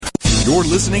You're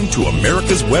listening to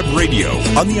America's Web Radio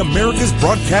on the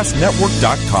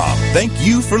AmericasBroadcastNetwork.com. Thank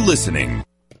you for listening.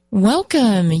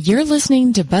 Welcome. You're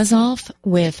listening to Buzz Off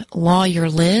with Lawyer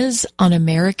Liz on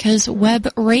America's Web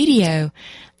Radio.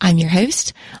 I'm your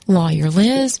host, Lawyer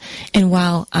Liz, and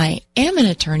while I am an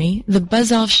attorney, the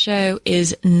Buzz Off show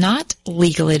is not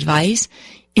legal advice.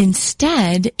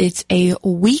 Instead, it's a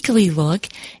weekly look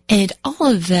at all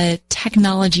of the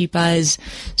technology buzz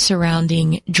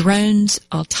surrounding drones,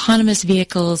 autonomous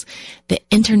vehicles, the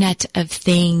Internet of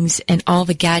Things, and all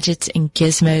the gadgets and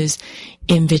gizmos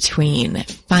in between.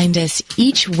 Find us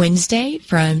each Wednesday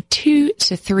from 2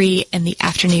 to 3 in the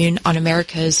afternoon on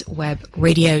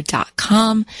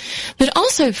americaswebradio.com, but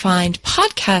also find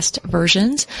podcast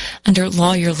versions under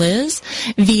Lawyer Liz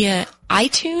via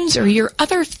iTunes or your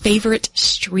other favorite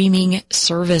streaming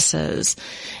services.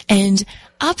 And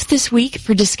up this week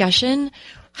for discussion,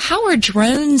 how are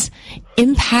drones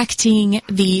impacting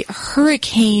the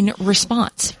hurricane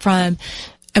response, from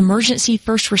emergency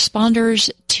first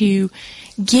responders to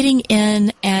getting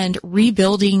in and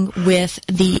rebuilding with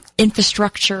the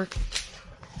infrastructure,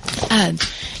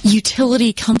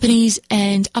 utility companies,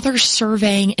 and other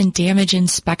surveying and damage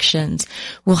inspections.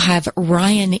 We'll have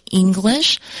Ryan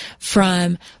English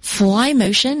from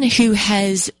FlyMotion,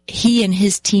 he and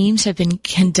his teams have been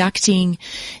conducting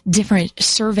different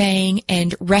surveying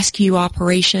and rescue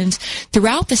operations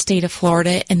throughout the state of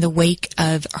Florida in the wake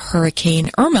of Hurricane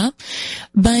Irma.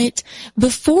 But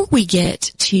before we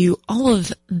get to all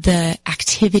of the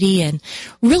activity and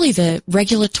really the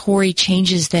regulatory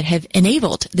changes that have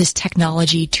enabled this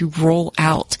technology to roll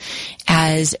out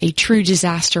as a true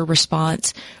disaster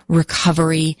response,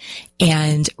 recovery,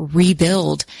 and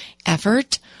rebuild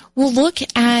effort, we'll look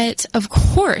at, of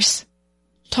course,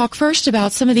 talk first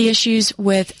about some of the issues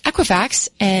with Equifax,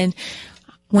 and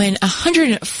when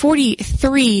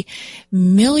 143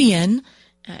 million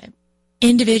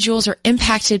individuals are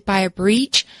impacted by a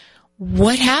breach,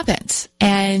 what happens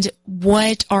and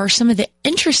what are some of the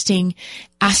interesting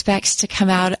aspects to come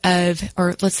out of,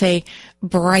 or let's say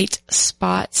bright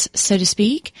spots, so to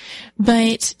speak.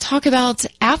 But talk about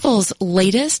Apple's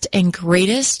latest and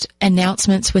greatest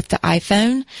announcements with the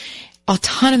iPhone,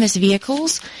 autonomous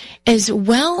vehicles, as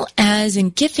well as,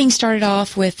 and get things started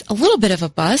off with a little bit of a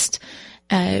bust,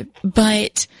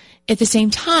 but at the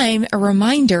same time, a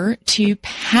reminder to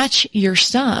patch your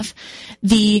stuff.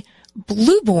 The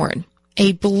Blueborn,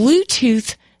 a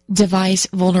Bluetooth device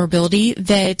vulnerability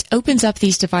that opens up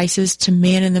these devices to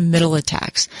man-in-the-middle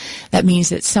attacks. That means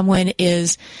that someone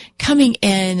is coming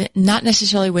in not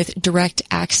necessarily with direct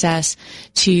access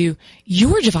to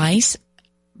your device,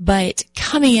 but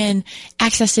coming in,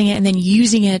 accessing it, and then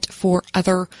using it for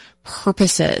other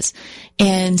purposes.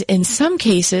 And in some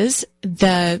cases,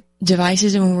 the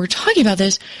devices, and when we're talking about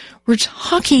this, we're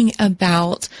talking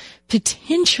about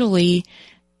potentially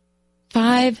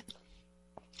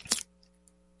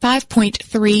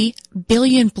 5.3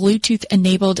 billion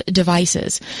Bluetooth-enabled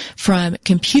devices, from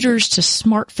computers to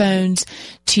smartphones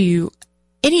to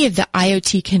any of the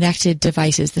IoT-connected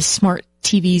devices, the smart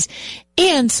TVs,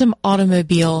 and some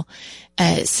automobile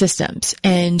systems.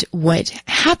 And what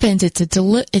happens,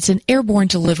 it's an airborne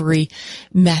delivery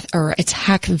or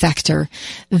attack vector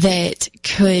that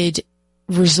could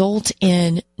result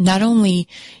in not only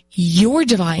your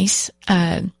device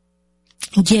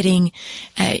getting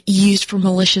used for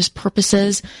malicious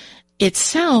purposes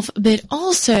itself, but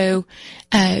also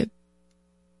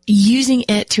using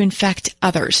it to infect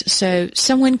others. So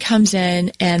someone comes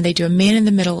in and they do a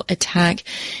man-in-the-middle attack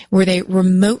where they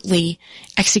remotely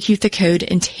execute the code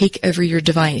and take over your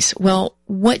device. Well,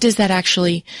 what does that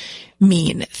actually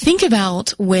mean? Think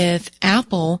about with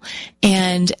Apple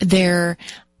and their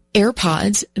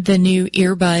AirPods, the new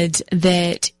earbuds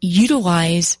that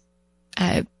utilize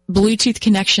Bluetooth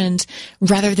connections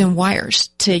rather than wires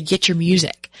to get your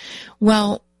music.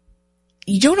 Well,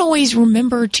 you don't always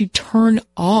remember to turn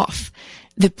off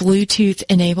the Bluetooth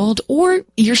enabled, or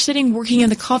you're sitting working in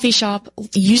the coffee shop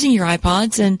using your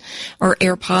iPods or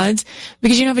AirPods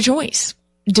because you don't have a choice.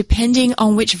 Depending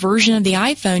on which version of the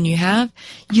iPhone you have,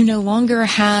 you no longer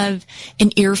have an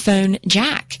earphone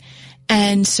jack.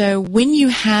 And so when you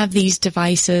have these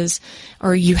devices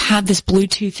or you have this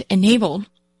Bluetooth enabled,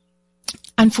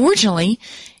 unfortunately,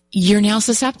 you're now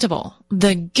susceptible.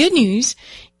 The good news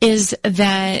is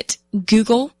that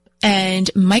Google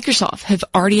and Microsoft have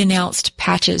already announced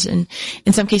patches, and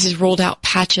in some cases rolled out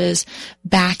patches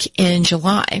back in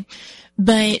July.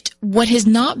 But what has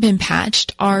not been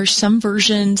patched are some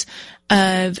versions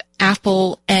of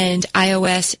Apple and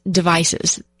iOS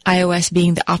devices, iOS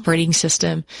being the operating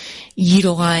system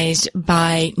utilized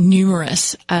by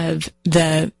numerous of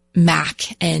the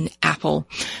Mac and Apple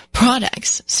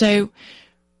products. So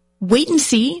wait and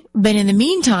see. But in the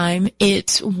meantime,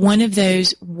 it's one of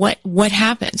those, what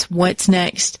happens? What's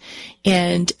next?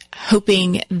 And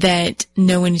hoping that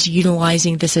no one is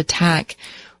utilizing this attack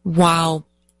while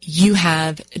you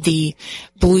have the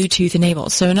Bluetooth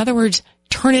enabled. So in other words,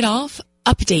 turn it off,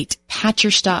 update, patch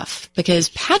your stuff, because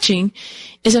patching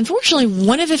is unfortunately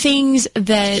one of the things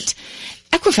that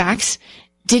Equifax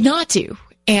did not do.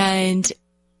 And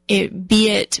be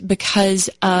it because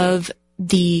of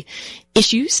the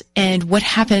issues and what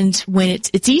happens when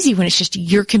it's easy when it's just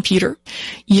your computer,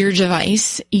 your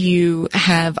device, you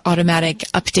have automatic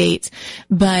updates.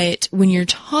 But when you're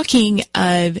talking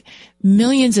of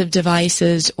millions of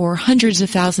devices or hundreds of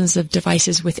thousands of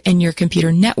devices within your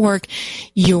computer network,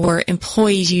 your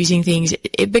employees using things,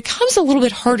 it becomes a little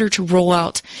bit harder to roll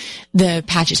out the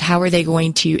patches. How are they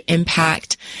going to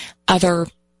impact other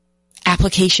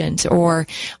applications, or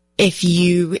if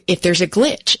there's a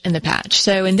glitch in the patch?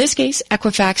 So in this case,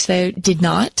 Equifax, though, did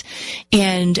not.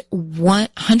 And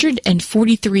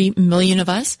 143 million of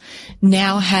us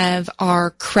now have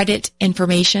our credit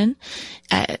information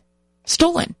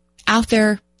stolen out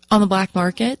there on the black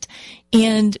market.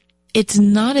 And it's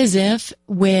not as if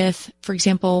with, for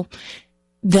example,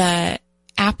 the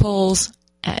Apple's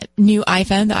new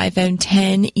iPhone, the iPhone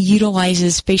 10,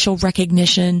 utilizes facial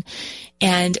recognition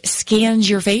and scans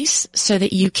your face so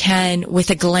that you can,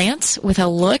 with a glance, with a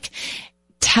look,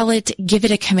 give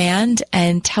it a command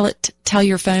and tell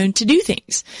your phone to do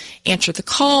things. Answer the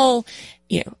call,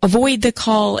 avoid the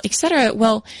call, etc.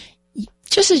 Well,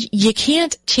 just as you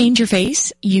can't change your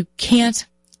face, you can't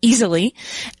easily,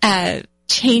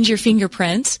 change your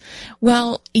fingerprints.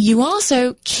 Well, you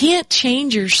also can't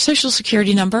change your social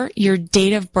security number, your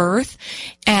date of birth,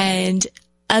 and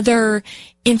other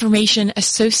information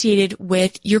associated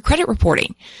with your credit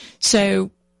reporting.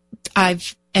 So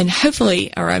and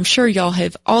hopefully, or I'm sure y'all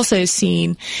have also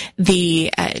seen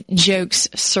the jokes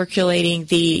circulating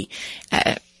the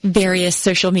various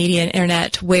social media and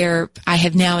internet, where I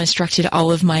have now instructed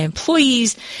all of my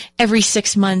employees every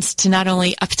 6 months to not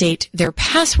only update their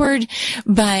password,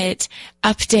 but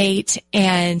update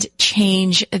and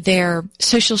change their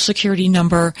social security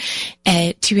number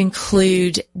to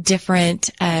include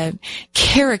different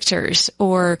characters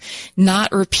or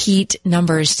not repeat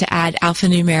numbers, to add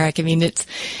alphanumeric. I mean,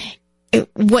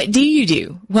 what do you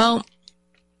do? Well,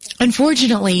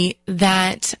 unfortunately,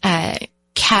 that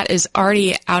cat is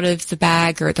already out of the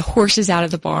bag, or the horse is out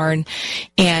of the barn,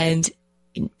 and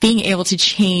being able to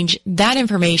change that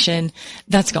information,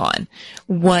 that's gone.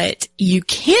 What you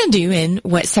can do, and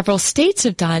what several states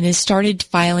have done, is started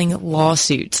filing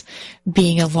lawsuits.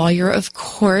 Being a lawyer, of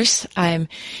course, I'm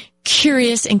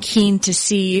curious and keen to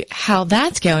see how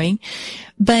that's going.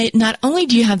 But not only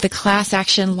do you have the class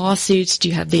action lawsuits, do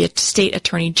you have the state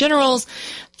attorney generals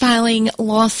filing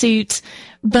lawsuits,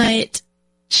 but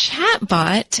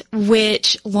Chatbot,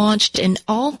 which launched in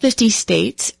all 50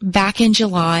 states back in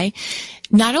July,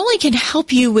 not only can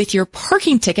help you with your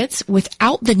parking tickets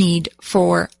without the need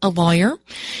for a lawyer,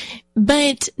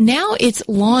 but now it's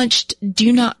launched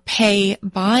Do Not Pay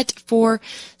Bot for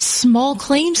small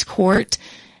claims court,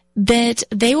 that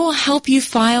they will help you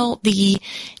file the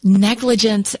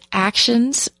negligence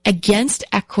actions against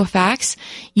Equifax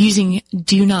using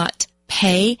Do Not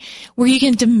Pay, where you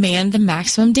can demand the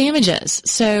maximum damages.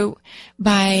 So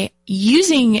by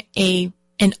using an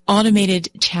automated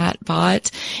chat bot,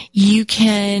 you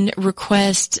can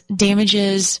request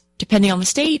damages depending on the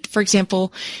state. For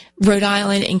example, Rhode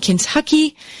Island and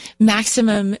Kentucky,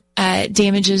 maximum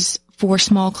damages for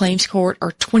small claims court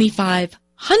are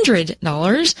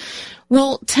 $2,500.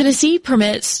 Well, Tennessee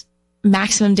permits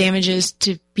maximum damages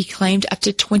to be claimed up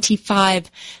to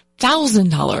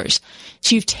 $25,000.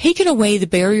 So you've taken away the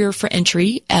barrier for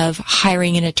entry of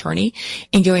hiring an attorney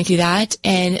and going through that,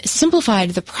 and simplified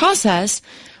the process.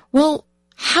 Well,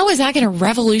 how is that going to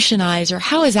revolutionize, or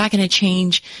how is that going to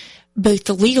change both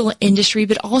the legal industry,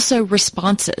 but also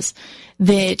responses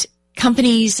that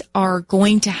companies are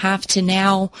going to have to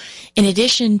now, in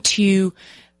addition to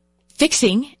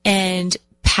fixing and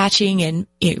patching and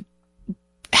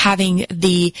having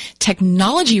the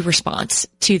technology response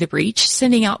to the breach,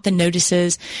 sending out the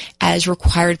notices as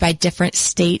required by different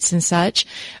states and such,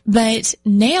 but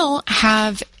now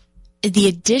have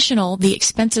the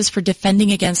expenses for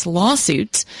defending against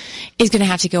lawsuits is going to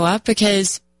have to go up,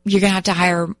 because you're going to have to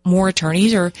hire more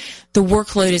attorneys, or the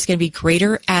workload is going to be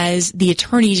greater as the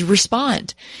attorneys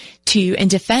respond to and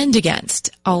defend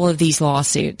against all of these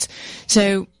lawsuits.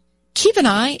 So keep an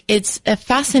eye. It's a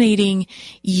fascinating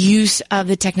use of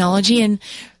the technology. And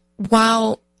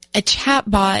while a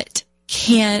chatbot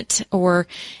can't, or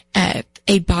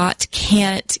a bot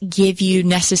can't give you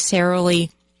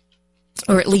necessarily,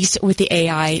 or at least with the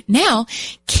AI now,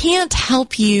 can't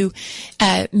help you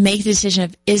make the decision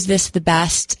of, is this the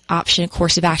best option,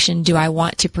 course of action? Do I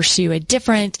want to pursue a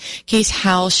different case?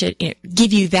 How should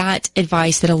give you that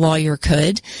advice that a lawyer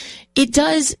could?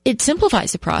 It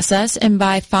simplifies the process, and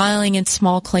by filing in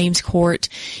small claims court,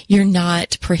 you're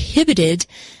not prohibited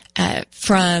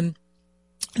from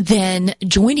then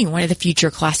joining one of the future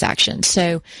class actions.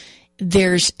 So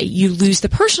you lose the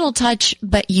personal touch,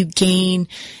 but you gain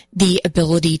the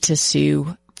ability to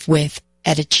sue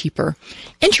at a cheaper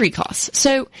entry cost.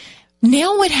 So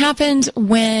now what happens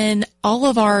when all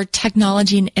of our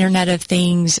technology and Internet of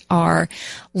Things are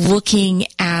looking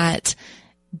at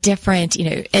different,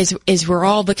 as we're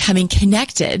all becoming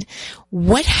connected,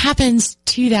 what happens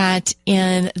to that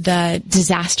in the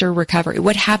disaster recovery?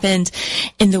 What happened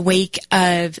in the wake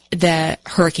of the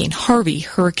Hurricane Harvey,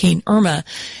 Hurricane Irma,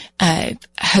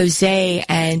 Jose,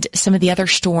 and some of the other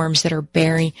storms that are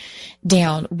bearing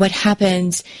down? What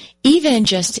happens even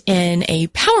just in a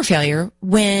power failure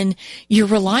when you're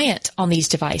reliant on these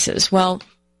devices? Well,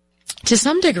 to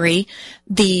some degree,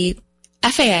 the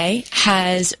FAA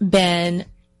has been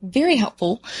very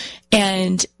helpful,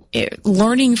 and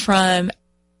learning from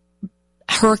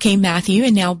Hurricane Matthew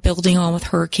and now building on with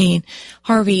Hurricane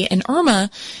Harvey and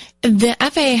Irma, the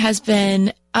FAA has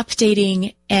been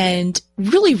updating and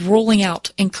really rolling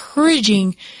out,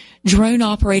 encouraging drone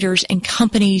operators and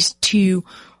companies to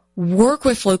work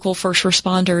with local first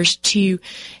responders to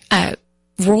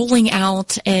rolling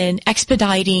out and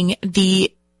expediting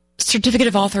the certificate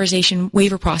of authorization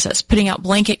waiver process, putting out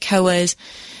blanket COAs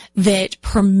that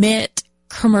permit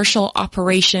commercial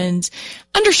operations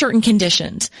under certain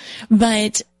conditions.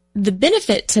 But the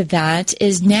benefit to that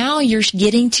is now you're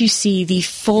getting to see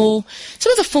some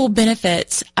of the full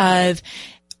benefits of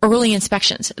early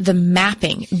inspections, the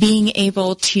mapping, being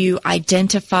able to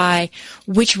identify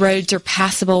which roads are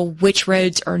passable, which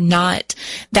roads are not,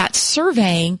 that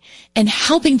surveying, and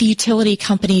helping the utility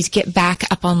companies get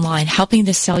back up online, helping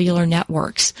the cellular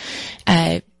networks,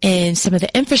 and some of the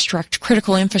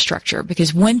critical infrastructure,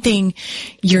 because one thing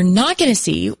you're not going to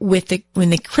see when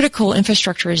the critical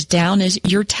infrastructure is down is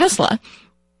your Tesla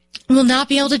will not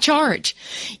be able to charge.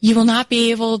 You will not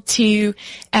be able to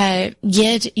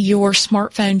get your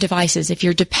smartphone devices if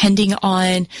you're depending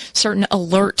on certain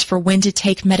alerts for when to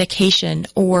take medication,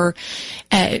 or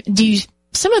do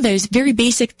some of those very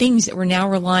basic things that we're now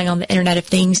relying on the Internet of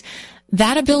Things.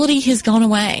 That ability has gone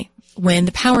away when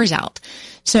the power's out.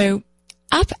 So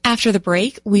up after the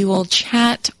break, we will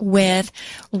chat with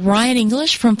Ryan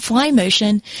English from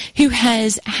FlyMotion, who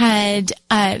has had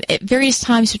at various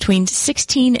times between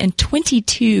 16 and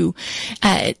 22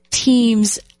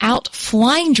 teams out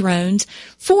flying drones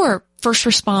for first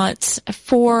response,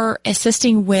 for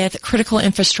assisting with critical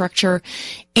infrastructure,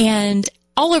 and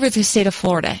all over the state of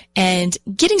Florida, and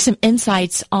getting some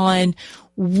insights on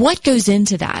what goes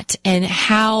into that and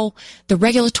how the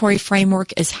regulatory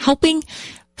framework is helping,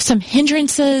 some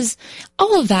hindrances,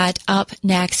 all of that up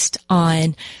next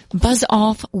on Buzz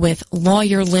Off with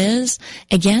Lawyer Liz,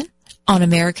 again on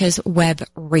America's Web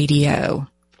Radio.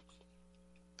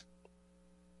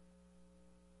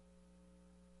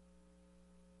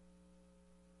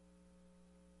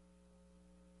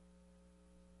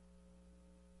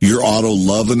 Your auto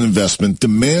love and investment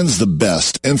demands the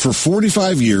best, and for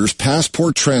 45 years,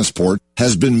 Passport Transport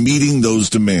has been meeting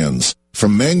those demands.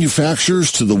 From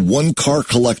manufacturers to the one-car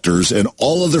collectors and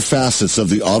all other facets of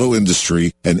the auto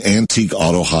industry and antique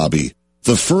auto hobby.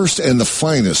 The first and the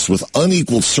finest with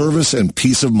unequaled service and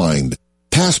peace of mind.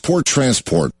 Passport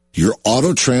Transport, your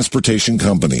auto transportation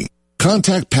company.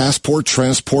 Contact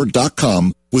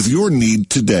PassportTransport.com with your need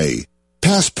today.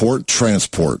 Passport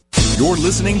Transport. You're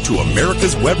listening to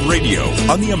America's Web Radio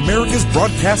on the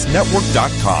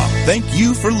AmericasBroadcastNetwork.com. Thank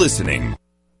you for listening.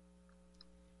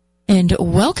 And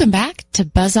welcome back to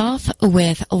Buzz Off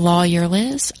with Lawyer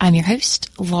Liz. I'm your host,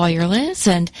 Lawyer Liz.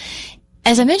 And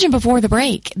as I mentioned before the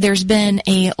break, there's been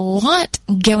a lot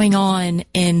going on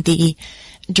in the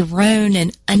drone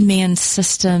and unmanned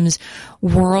systems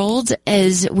world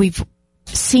as we've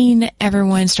seen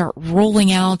everyone start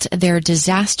rolling out their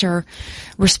disaster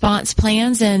response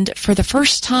plans. And for the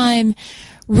first time,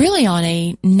 really on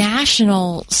a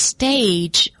national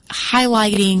stage,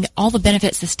 highlighting all the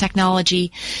benefits this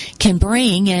technology can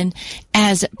bring. And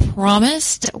as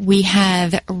promised, we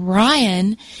have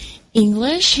Ryan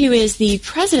English, who is the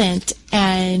president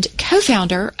and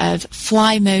co-founder of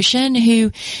FlyMotion,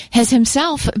 who has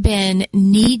himself been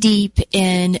knee-deep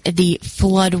in the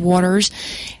flood waters,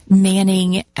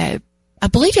 manning I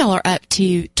believe y'all are up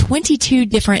to 22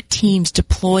 different teams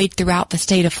deployed throughout the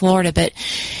state of Florida, but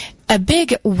a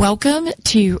big welcome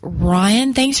to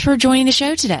Ryan. Thanks for joining the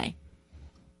show today.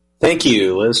 Thank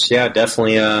you, Liz. Yeah,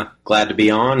 definitely glad to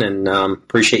be on, and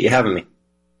appreciate you having me.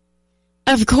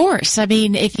 Of course. I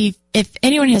mean, if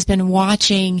anyone has been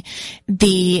watching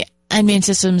the unmanned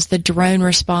systems, the drone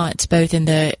response, both in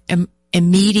the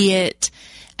immediate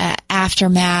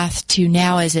aftermath to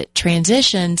now as it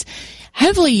transitions,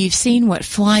 hopefully you've seen what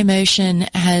FlyMotion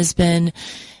has been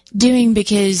doing,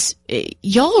 because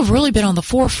y'all have really been on the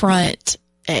forefront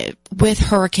with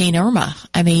Hurricane Irma.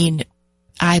 I mean,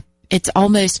 it's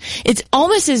almost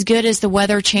as good as the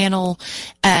Weather Channel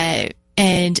and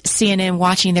CNN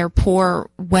watching their poor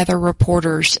weather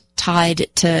reporters tied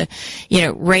to,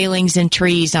 railings and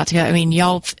trees not to go. I mean,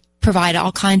 y'all provide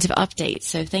all kinds of updates.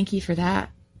 So thank you for that.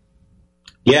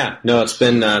 Yeah, no, it's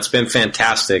been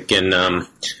fantastic, and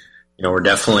we're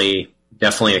definitely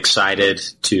excited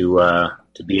to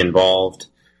be involved,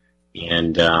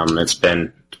 and it's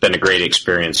been a great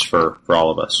experience for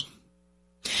all of us.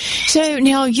 So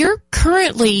now you're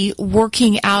currently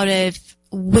working out of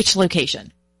which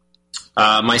location?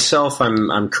 Myself,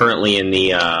 I'm currently in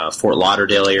the Fort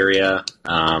Lauderdale area,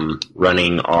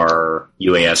 running our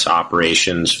UAS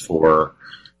operations for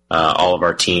all of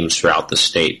our teams throughout the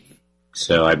state.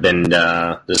 So I've been.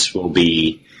 This will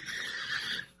be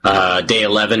day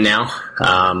 11 now.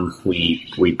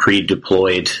 We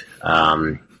pre-deployed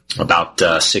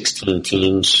about 16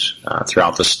 teams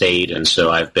throughout the state, and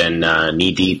so I've been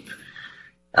knee deep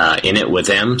in it with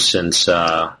them since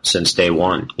day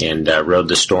one, and rode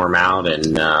the storm out,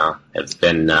 and have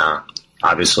been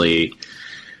obviously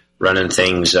running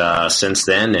things since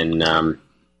then, and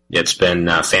it's been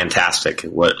fantastic.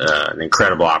 What an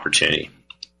incredible opportunity.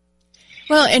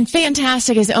 Well, and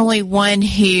fantastic is only one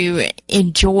who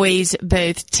enjoys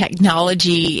both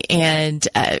technology and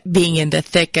being in the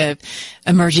thick of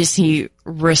emergency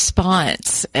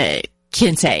response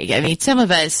can say. I mean, some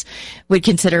of us would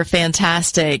consider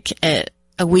fantastic a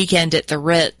weekend at the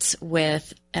Ritz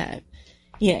with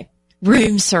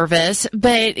room service,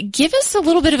 but give us a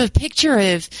little bit of a picture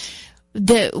of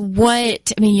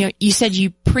you said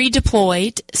you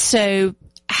pre-deployed, so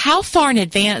how far in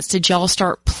advance did y'all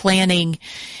start planning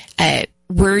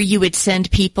where you would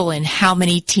send people and how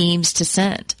many teams to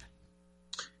send?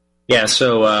 Yeah,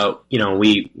 so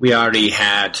we already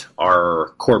had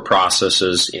our core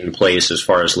processes in place as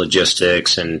far as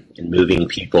logistics and moving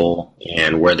people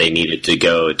and where they needed to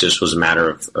go. It just was a matter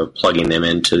of plugging them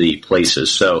into the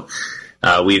places. So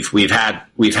we've had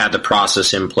the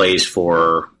process in place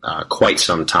for quite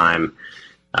some time.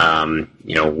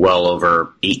 Well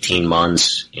over 18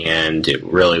 months, and it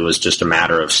really was just a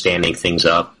matter of standing things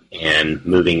up and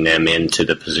moving them into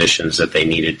the positions that they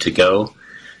needed to go.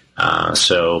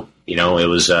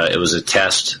 It was a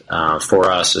test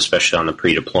for us, especially on the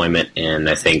pre-deployment, and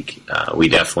I think we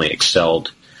definitely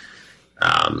excelled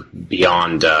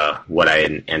beyond what I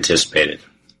had anticipated.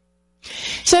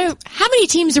 So, how many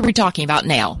teams are we talking about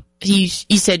now? You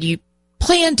said you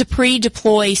plan to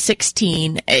pre-deploy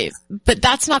 16, but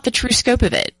that's not the true scope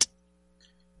of it.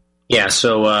 Yeah,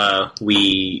 so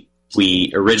we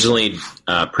originally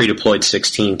pre-deployed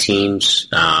 16 teams.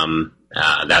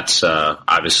 That's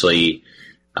obviously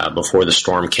before the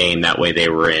storm came. That way they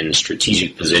were in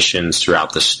strategic positions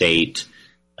throughout the state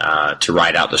to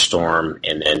ride out the storm,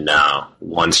 and then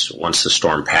once the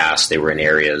storm passed, they were in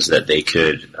areas that they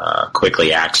could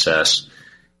quickly access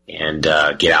and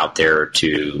get out there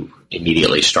to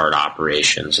immediately start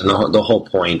operations. And the whole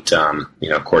point,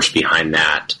 of course, behind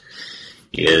that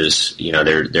is,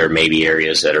 there may be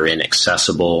areas that are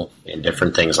inaccessible and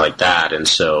different things like that. And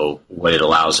so what it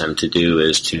allows them to do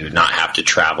is to not have to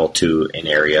travel to an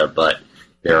area, but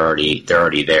they're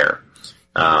already there.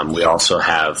 We also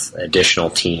have additional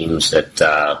teams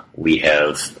that we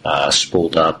have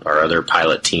spooled up, our other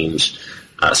pilot teams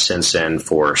since then,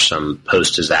 for some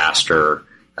post-disaster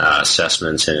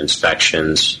assessments and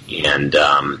inspections, and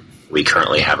we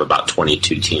currently have about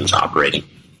 22 teams operating.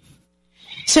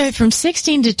 So from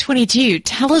 16 to 22,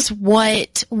 tell us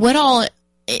what all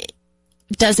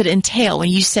does it entail when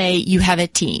you say you have a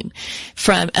team,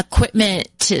 from equipment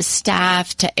to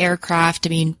staff to aircraft? I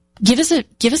mean, give us a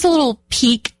little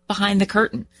peek behind the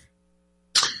curtain.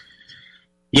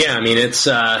 Yeah, I mean, it's,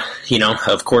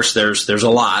 of course there's a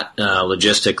lot,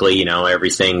 logistically,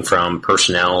 everything from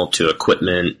personnel to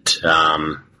equipment,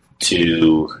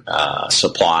 to,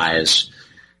 supplies,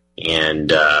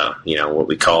 and, what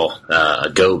we call, a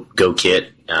go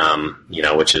kit,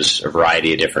 which is a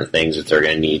variety of different things that they're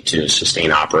going to need to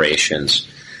sustain operations.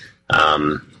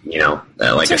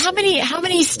 So how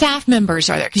many staff members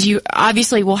are there? Because you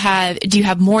obviously will have. Do you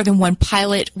have more than one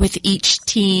pilot with each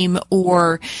team,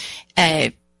 or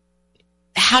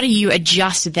how do you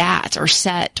adjust that or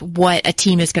set what a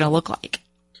team is going to look like?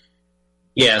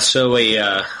 Yeah, so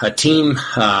a team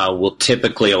will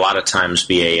typically a lot of times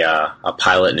be a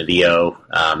pilot and a VO,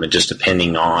 and just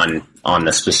depending on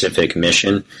the specific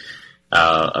mission. And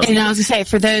I was going to say,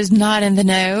 for those not in the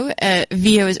know,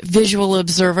 VO is visual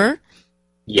observer.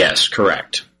 Yes,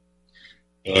 correct.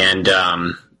 And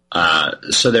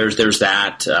so there's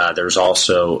that. There's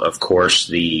also, of course,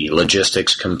 the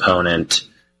logistics component.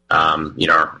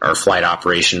 Our flight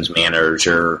operations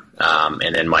manager,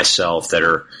 and then myself that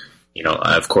are,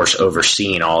 of course,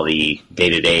 overseeing all the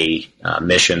day-to-day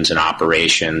missions and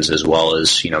operations, as well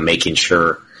as, making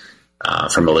sure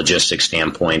from a logistics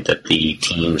standpoint that the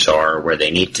teams are where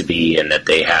they need to be and that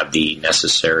they have the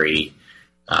necessary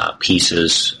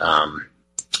pieces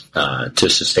to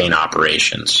sustain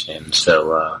operations. And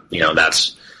so,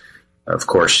 that's, of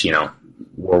course,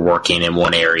 we're working in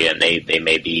one area and they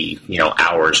may be,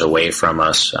 hours away from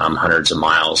us, hundreds of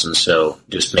miles. And so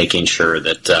just making sure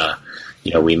that,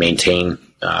 we maintain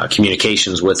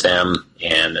communications with them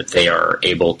and that they are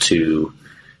able to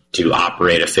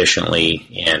operate efficiently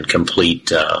and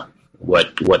complete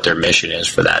what their mission is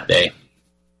for that day.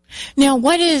 Now,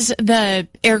 what is the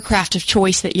aircraft of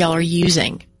choice that y'all are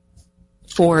using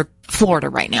for Florida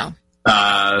right now?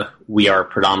 We are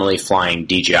predominantly flying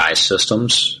DJI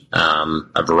systems,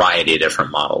 a variety of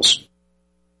different models.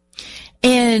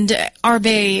 And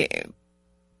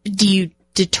do you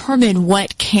determine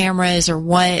what cameras or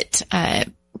what kind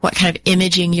of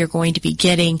imaging you're going to be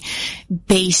getting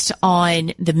based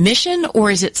on the mission,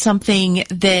 or is it something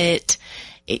that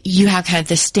you have kind of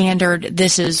the standard,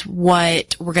 this is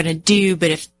what we're going to do,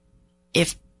 but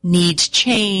if needs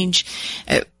change,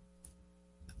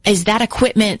 is that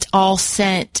equipment all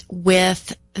sent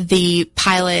with the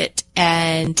pilot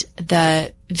and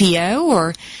the VO,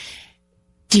 or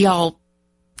do y'all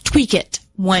tweak it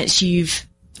once you've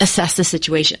assessed the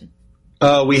situation?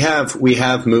 We have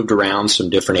moved around some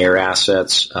different air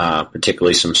assets,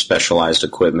 particularly some specialized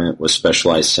equipment with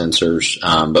specialized sensors.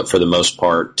 But for the most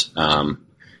part,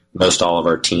 most all of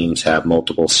our teams have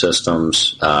multiple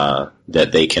systems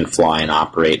that they can fly and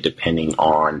operate depending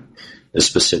on the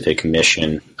specific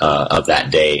mission of that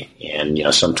day.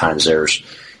 And sometimes there's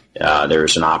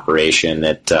an operation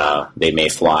that they may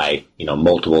fly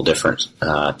multiple different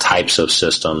types of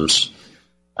systems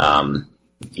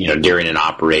during an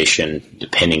operation,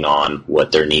 depending on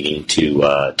what they're needing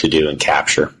to do and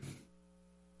capture.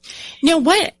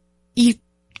 What you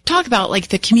talk about, like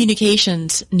the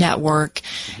communications network,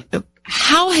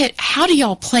 how do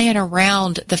y'all plan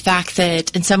around the fact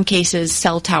that in some cases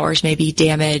cell towers may be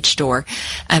damaged or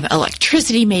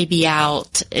electricity may be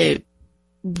out?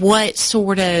 What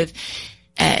sort of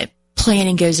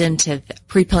pre-planning goes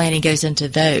into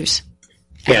those?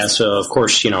 Yeah, so of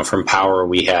course, from power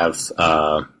we have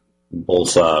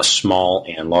both small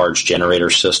and large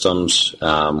generator systems.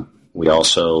 We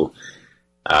also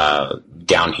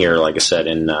down here, like I said,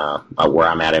 in where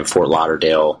I'm at in Fort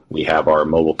Lauderdale, we have our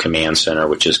mobile command center,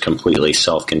 which is completely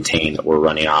self-contained that we're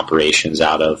running operations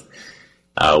out of.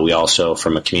 We also,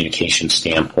 from a communication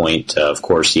standpoint, of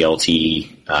course, the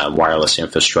LTE wireless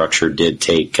infrastructure did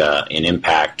take an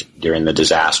impact during the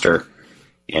disaster.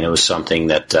 And it was something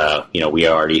that, we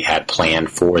already had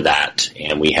planned for that.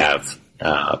 And we have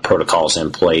protocols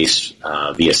in place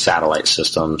via satellite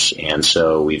systems. And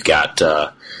so we've got,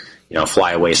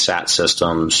 flyaway SAT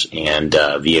systems and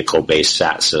vehicle-based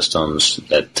SAT systems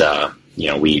that,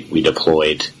 we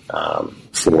deployed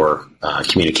for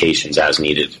communications as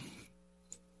needed.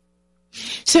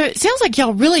 So it sounds like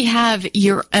y'all really have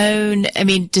your own,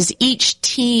 does each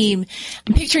team,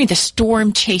 I'm picturing the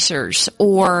storm chasers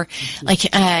or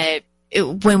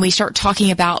when we start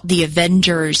talking about the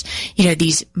Avengers,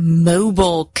 these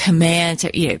mobile commands,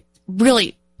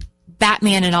 really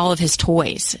Batman and all of his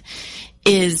toys.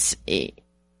 Does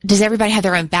everybody have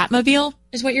their own Batmobile,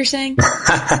 is what you're saying?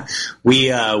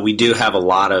 We do have a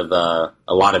lot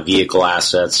of vehicle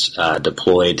assets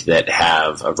deployed that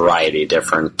have a variety of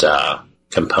different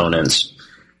components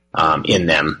in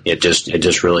them. It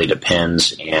just really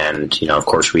depends, and of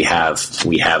course we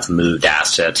have moved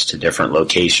assets to different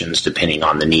locations depending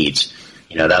on the needs.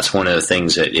 That's one of the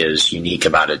things that is unique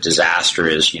about a disaster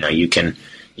is you can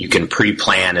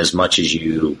pre-plan as much as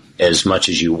you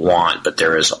want, but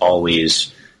there is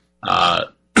always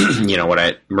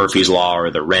Murphy's Law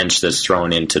or the wrench that's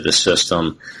thrown into the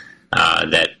system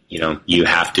that you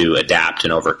have to adapt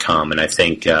and overcome. And I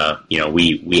think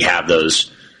we have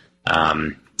those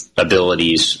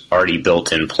abilities already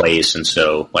built in place. And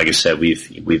so, like I said,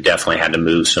 we've definitely had to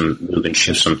move and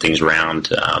shift some things around.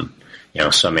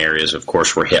 Some areas, of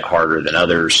course, were hit harder than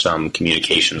others. Some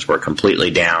communications were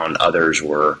completely down. Others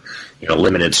were,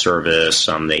 limited service.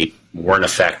 Some they weren't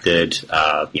affected.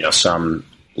 Some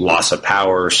loss of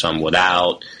power, some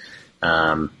without.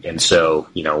 And so,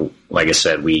 like I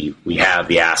said, we have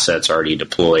the assets already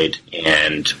deployed,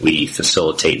 and we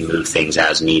facilitate and move things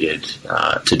as needed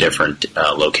to different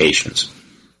locations.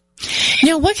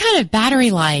 What kind of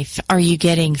battery life are you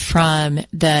getting from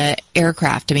the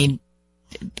aircraft? I mean,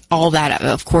 all that,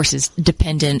 of course, is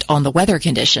dependent on the weather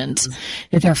conditions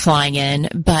that they're flying in,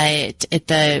 but at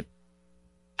the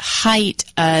height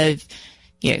of,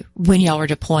 when y'all were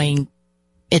deploying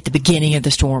at the beginning of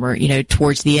the storm or,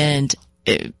 towards the end,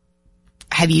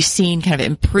 have you seen kind of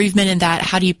improvement in that?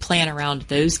 How do you plan around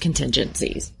those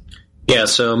contingencies? Yeah,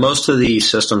 so most of the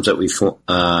systems that we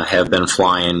have been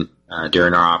flying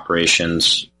during our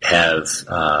operations have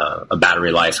a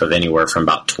battery life of anywhere from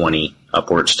about 20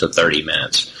 upwards to 30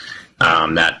 minutes.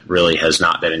 That really has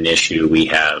not been an issue. We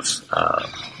have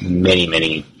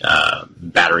many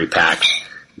battery packs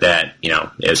that,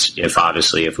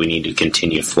 if we need to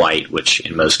continue flight, which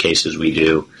in most cases we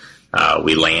do,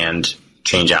 we land,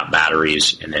 change out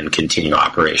batteries, and then continue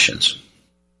operations.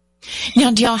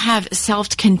 Now, do y'all have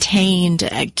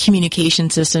self-contained communication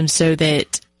systems so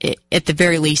that at the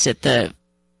very least at the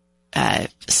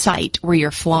site where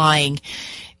you're flying,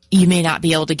 you may not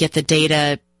be able to get the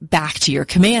data back to your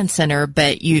command center,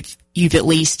 but you've at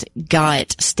least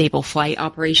got stable flight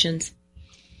operations?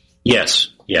 Yes,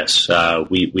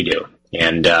 we do.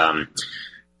 And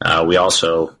we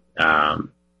also,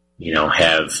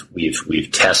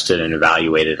 we've tested and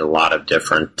evaluated a lot of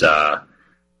different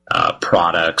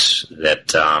products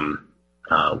that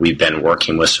we've been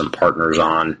working with some partners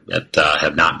on that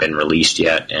have not been released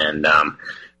yet. And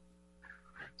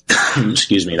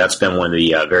excuse me, that's been one of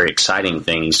the very exciting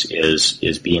things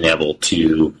is being able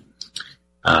to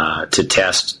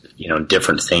test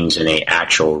different things in a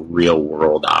actual real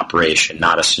world operation,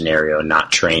 not a scenario,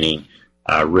 not training,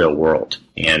 real world.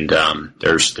 And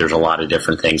there's a lot of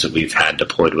different things that we've had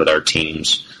deployed with our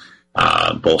teams,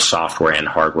 both software and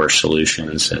hardware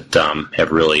solutions that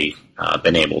have really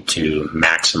been able to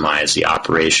maximize the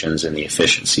operations and the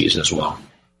efficiencies as well.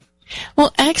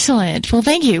 Well, excellent. Well,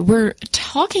 thank you. We're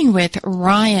talking with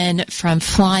Ryan from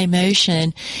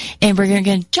FlyMotion, and we're going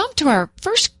to jump to our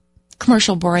first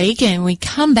commercial break, and we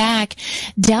come back,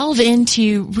 delve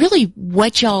into really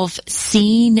what y'all have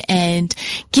seen and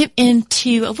get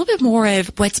into a little bit more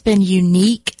of what's been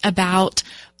unique about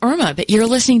Irma. But you're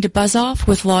listening to Buzz Off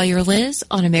with Lawyer Liz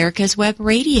on America's Web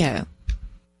Radio.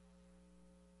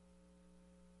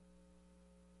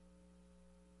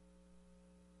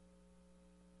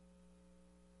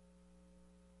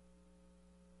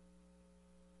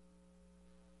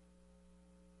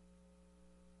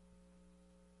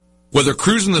 Whether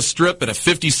cruising the Strip in a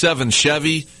 57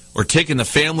 Chevy or taking the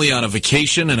family on a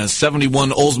vacation in a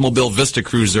 71 Oldsmobile Vista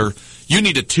Cruiser, you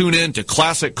need to tune in to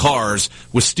Classic Cars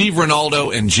with Steve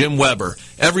Ronaldo and Jim Weber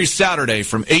every Saturday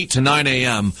from 8 to 9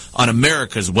 a.m. on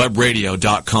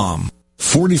americaswebradio.com.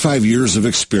 45 years of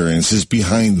experience is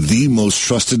behind the most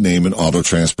trusted name in auto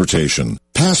transportation.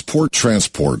 Passport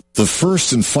Transport, the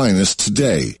first and finest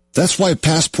today. That's why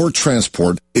Passport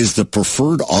Transport is the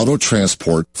preferred auto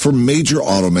transport for major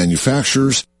auto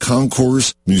manufacturers,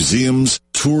 concours, museums,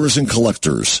 tours, and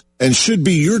collectors, and should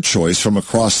be your choice from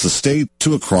across the state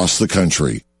to across the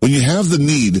country. When you have the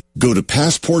need, go to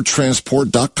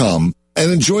PassportTransport.com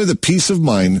and enjoy the peace of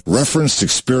mind referenced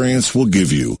experience will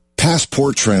give you.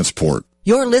 Passport Transport.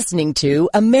 You're listening to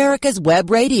America's Web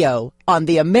Radio on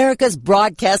the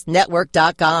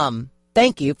AmericasBroadcastNetwork.com.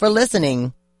 Thank you for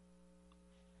listening.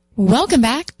 Welcome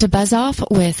back to Buzz Off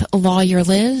with Lawyer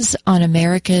Liz on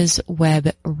America's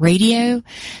Web Radio,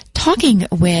 talking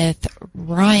with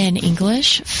Ryan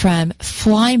English from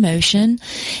FlyMotion.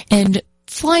 And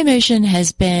FlyMotion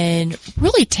has been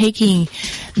really taking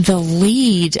the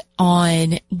lead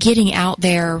on getting out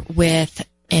there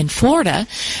in Florida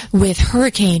with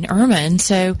Hurricane Irma. And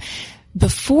so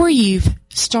before you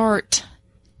start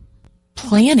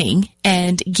planning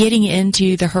and getting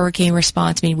into the hurricane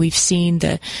response, I mean, we've seen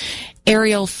the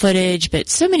aerial footage, but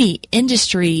so many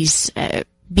industries,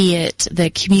 be it the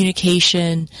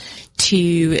communication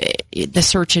to the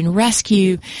search and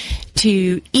rescue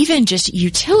to even just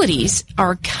utilities,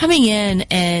 are coming in,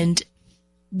 and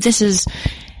this is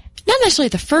not necessarily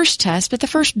the first test, but the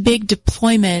first big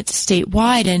deployment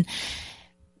statewide. And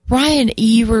Ryan,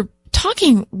 you were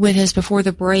talking with us before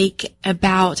the break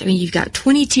about, I mean, you've got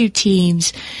 22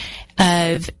 teams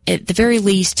of, at the very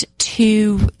least,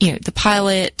 two, the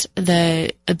pilot,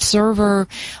 the observer,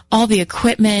 all the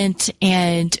equipment,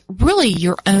 and really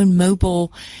your own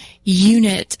mobile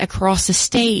unit across the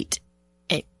state.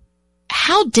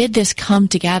 How did this come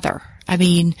together? I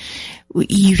mean,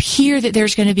 you hear that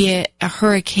there's going to be a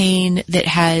hurricane that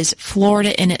has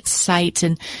Florida in its sights,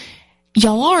 and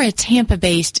y'all are a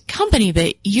Tampa-based company,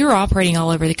 but you're operating all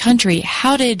over the country.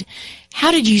 How did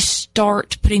you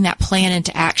start putting that plan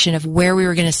into action of where we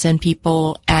were going to send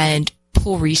people and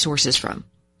pull resources from?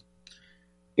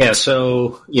 Yeah,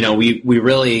 so, we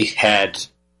really had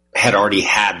already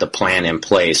had the plan in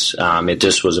place. It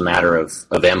just was a matter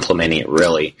of implementing it,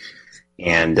 really.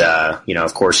 And,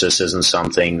 of course, this isn't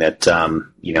something that,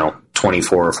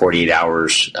 24 or 48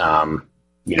 hours,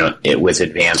 with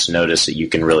advance notice that you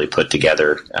can really put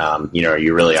together.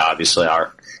 You really obviously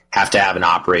have to have an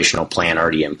operational plan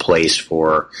already in place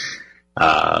for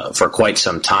quite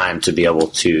some time to be able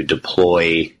to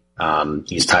deploy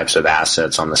these types of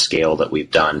assets on the scale that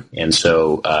we've done. And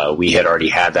so we had already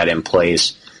had that in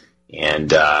place,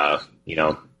 and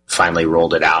finally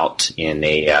rolled it out in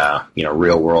a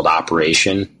real world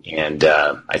operation. And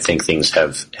I think things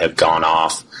have gone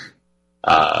off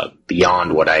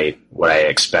beyond what I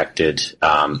expected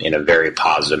in a very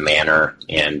positive manner,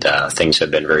 and things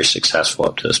have been very successful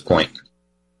up to this point.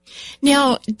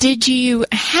 Now, did you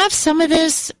have some of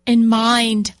this in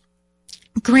mind?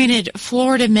 Granted,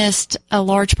 Florida missed a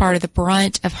large part of the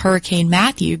brunt of Hurricane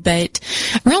Matthew, but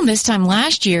around this time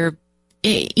last year,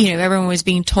 everyone was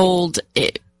being told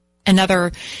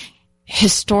another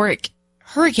historic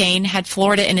hurricane had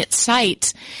Florida in its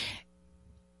sights.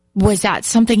 Was that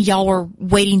something y'all were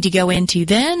waiting to go into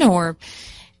then, or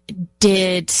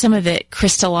did some of it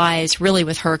crystallize really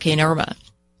with Hurricane Irma?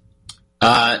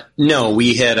 No,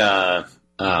 we had,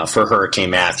 for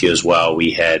Hurricane Matthew as well,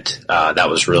 we had, that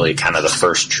was really kind of the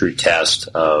first true test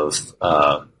of,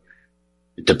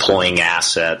 deploying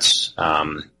assets,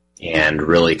 and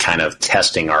really kind of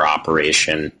testing our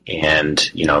operation. And,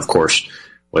 of course,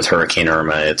 with Hurricane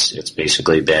Irma, it's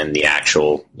basically been the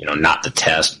actual, not the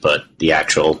test, but the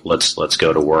actual, let's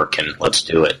go to work and let's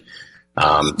do it.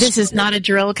 This is not a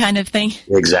drill kind of thing.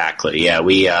 Exactly. Yeah.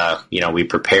 We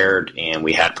prepared, and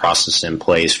we had process in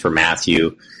place for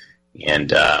Matthew, and,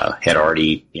 had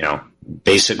already,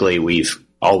 basically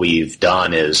all we've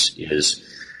done is,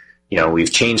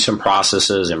 we've changed some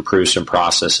processes, improved some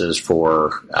processes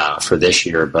for this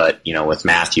year. But, with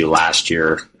Matthew last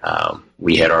year,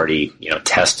 we had already,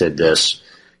 tested this,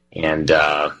 and,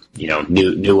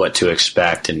 knew what to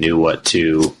expect and knew what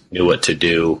to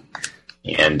do.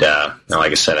 And,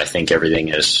 like I said, I think everything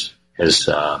has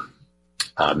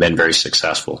been very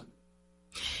successful.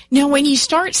 Now, when you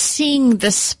start seeing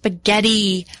the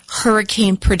spaghetti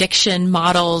hurricane prediction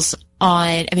models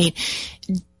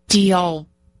do y'all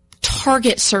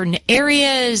target certain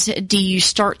areas? Do you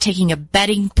start taking a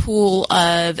betting pool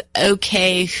of,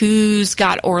 okay, who's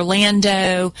got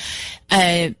Orlando?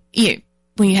 When you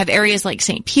have areas like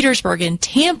St. Petersburg and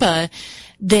Tampa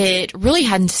that really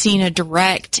hadn't seen a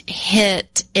direct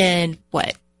hit in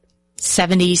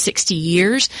 70, 60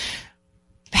 years,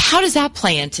 how does that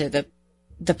play into the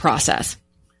process?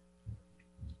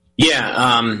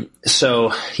 Yeah.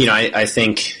 So, I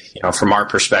think, from our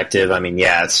perspective,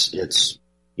 it's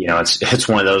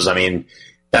one of those,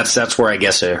 that's where I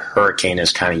guess a hurricane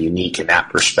is kind of unique in that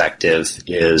perspective,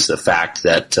 is the fact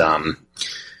that,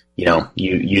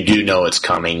 you do know it's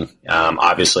coming.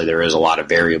 Obviously there is a lot of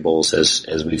variables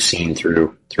as we've seen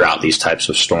throughout these types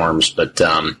of storms, but,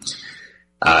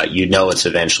 it's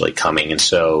eventually coming. And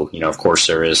so, of course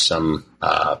there is some,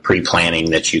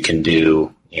 pre-planning that you can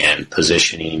do, and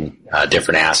positioning,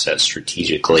 different assets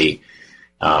strategically,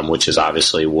 which is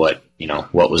obviously what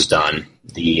was done.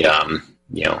 The,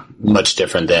 much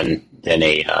different than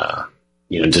a,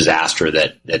 disaster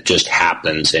that just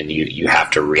happens, and you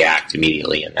have to react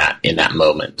immediately in that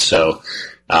moment. So,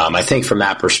 I think from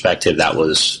that perspective, that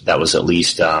was at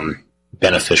least,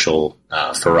 beneficial,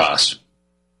 for us.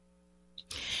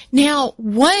 Now,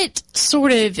 what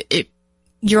sort of,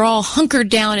 you're all hunkered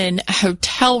down in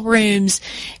hotel rooms.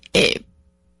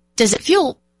 Does it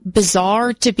feel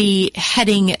bizarre to be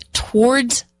heading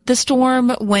towards the storm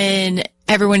when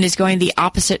everyone is going the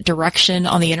opposite direction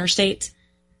on the interstates?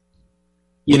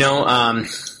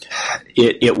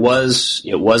 It was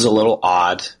a little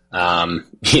odd,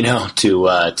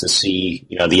 to see,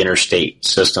 the interstate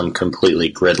system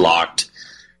completely gridlocked,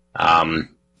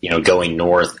 going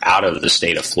north out of the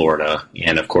state of Florida.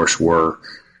 And of course we're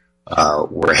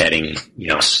heading,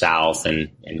 south and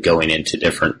going into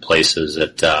different places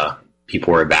that,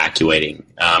 people were evacuating.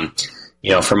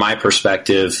 from my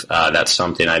perspective, that's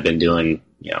something I've been doing,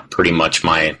 pretty much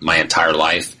my entire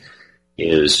life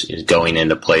is going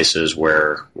into places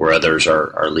where others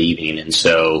are leaving. And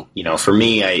so, for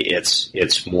me,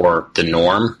 it's more the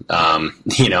norm,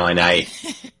 and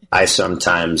I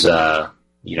sometimes,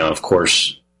 of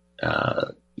course,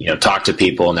 talk to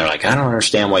people and they're like, I don't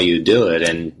understand why you do it.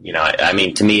 And,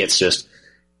 to me, it's just,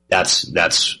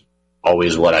 that's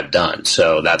always what I've done.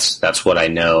 So that's what I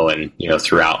know. And,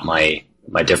 throughout my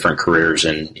different careers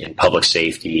in public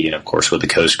safety and of course with the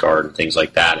Coast Guard and things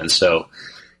like that. And so,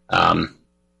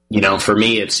 for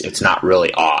me, it's not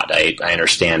really odd. I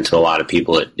understand to a lot of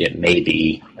people it may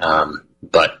be,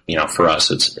 but for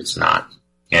us, it's not.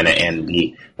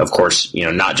 And of course,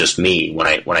 not just me.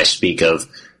 When I speak of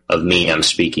me, I'm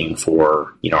speaking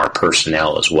for our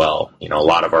personnel as well. A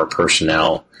lot of our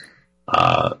personnel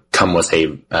come with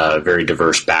a very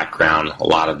diverse background. A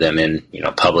lot of them in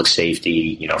public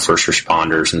safety, first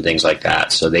responders and things like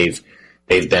that. So they've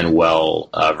been well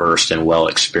versed and well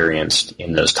experienced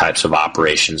in those types of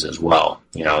operations as well.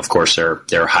 Of course,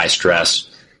 they're high stress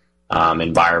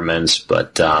environments,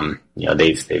 but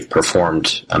they've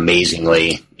performed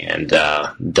amazingly and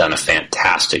done a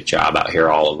fantastic job out here,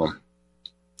 all of them.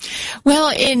 Well,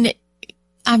 and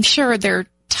I'm sure there are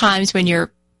times when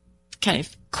you're kind of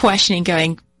questioning,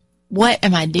 going, what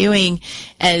am I doing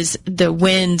as the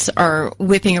winds are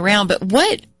whipping around? But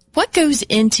what goes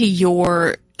into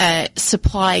your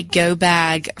supply go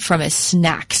bag from a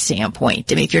snack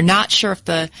standpoint? I mean, if you're not sure if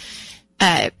the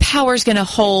power's going to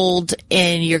hold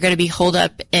and you're going to be holed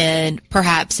up in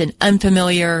perhaps an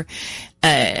unfamiliar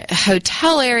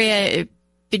hotel area,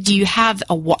 do you have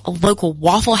a local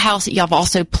Waffle House that you have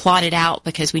also plotted out?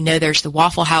 Because we know there's the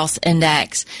Waffle House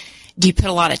Index. Do you put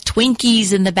a lot of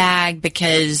Twinkies in the bag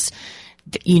because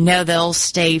they'll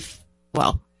stay,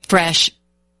 fresh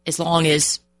as long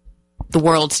as the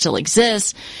world still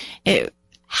exists?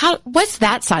 What's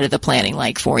that side of the planning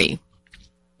like for you?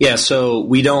 Yeah, so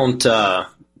we don't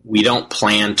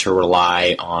plan to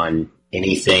rely on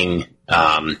anything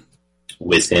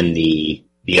within the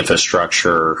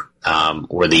infrastructure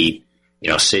or the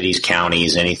cities,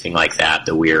 counties, anything like that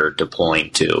we are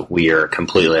deploying to. We are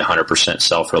completely 100%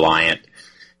 self-reliant.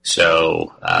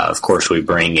 So of course we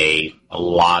bring a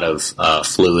lot of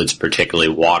fluids, particularly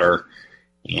water,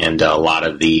 and a lot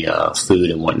of the food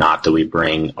and whatnot that we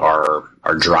bring are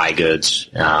dry goods.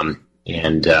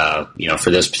 For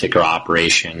this particular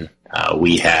operation,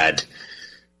 we had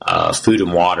food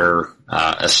and water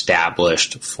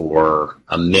established for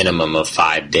a minimum of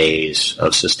 5 days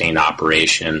of sustained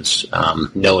operations,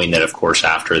 knowing that, of course,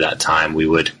 after that time we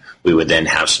would then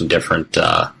have some different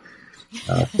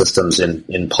systems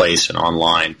in place and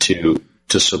online to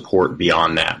support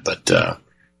beyond that. But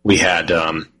we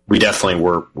definitely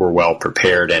were well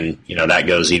prepared, and that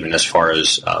goes even as far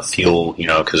as fuel,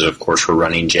 because of course we're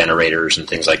running generators and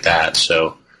things like that.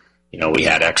 So we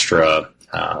had extra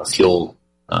fuel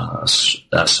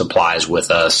supplies with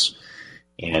us,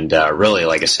 and really,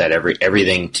 like I said,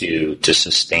 everything to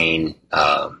sustain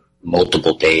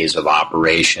multiple days of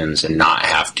operations and not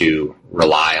have to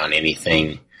rely on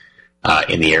anything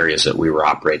in the areas that we were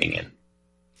operating in.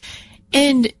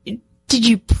 And did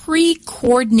you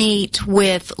pre-coordinate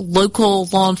with local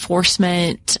law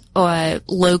enforcement,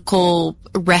 local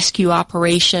rescue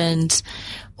operations,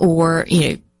 or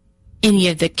any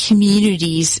of the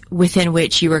communities within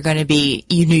which you were going to be?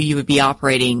 You knew you would be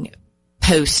operating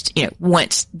post,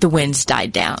 once the winds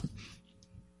died down.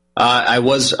 I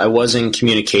was in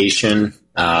communication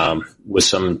with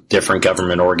some different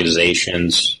government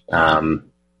organizations, and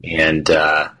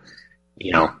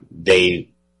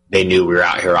they knew we were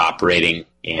out here operating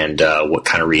and what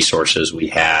kind of resources we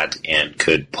had and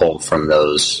could pull from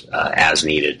those as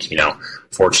needed.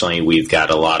 Fortunately, we've got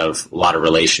a lot of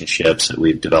relationships that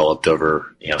we've developed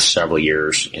over several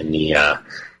years in the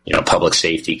public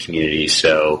safety community.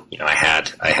 So I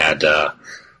had a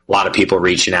lot of people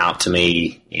reaching out to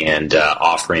me and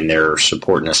offering their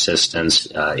support and assistance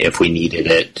if we needed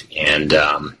it, and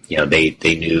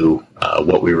they knew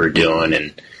what we were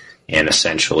doing and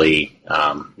essentially,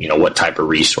 what type of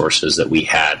resources that we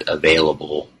had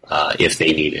available if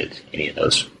they needed any of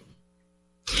those.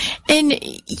 And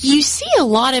you see a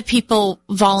lot of people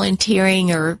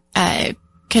volunteering or kind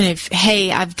of,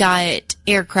 hey, I've got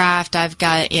aircraft, I'm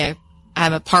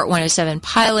a Part 107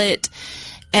 pilot.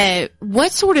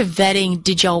 What sort of vetting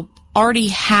did y'all already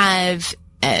have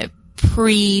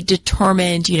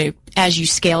predetermined, as you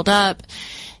scaled up?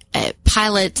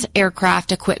 Pilots,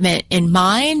 aircraft, equipment in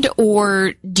mind,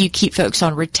 or do you keep folks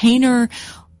on retainer,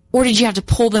 or did you have to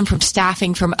pull them from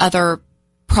staffing from other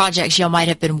projects y'all might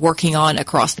have been working on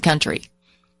across the country?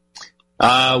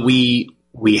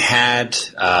 We had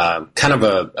kind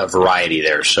of a variety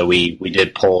there. So we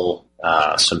did pull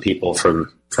some people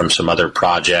from some other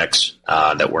projects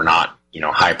that were not,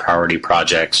 high priority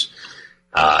projects,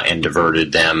 and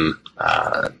diverted them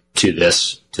to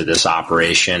this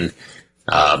operation.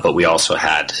 But we also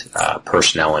had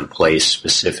personnel in place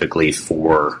specifically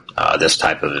for this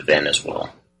type of event as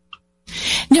well.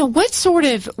 Now, what sort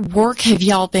of work have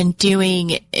y'all been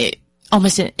doing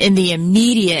almost in the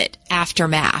immediate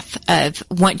aftermath of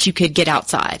once you could get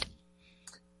outside?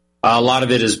 A lot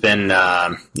of it has been,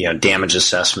 damage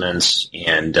assessments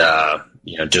and,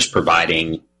 just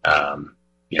providing,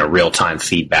 real-time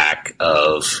feedback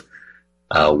of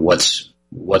what's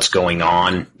going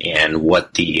on and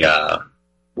what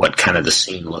kind of the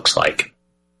scene looks like.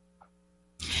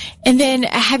 And then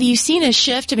have you seen a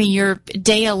shift? I mean, you're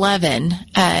day 11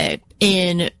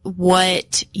 in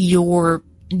what you're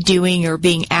doing or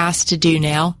being asked to do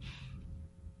now?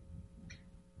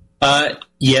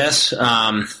 Yes.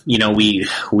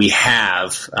 We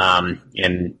have, and,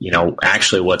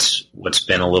 actually what's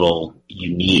been a little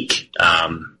unique,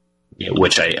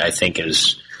 which I think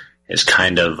is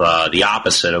kind of, the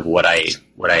opposite of what I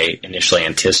initially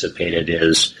anticipated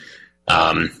is,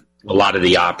 a lot of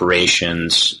the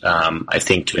operations, I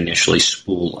think to initially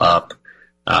spool up,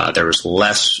 there was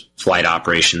less flight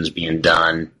operations being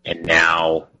done, and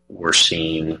now we're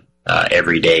seeing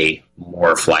every day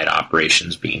more flight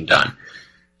operations being done.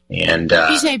 And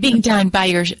you say being done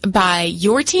by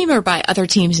your team or by other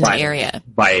teams in the area?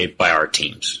 By our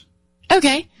teams.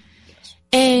 Okay.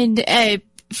 And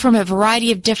from a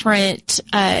variety of different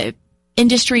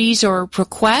industries or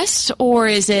requests, or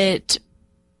is it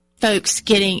folks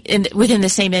getting within the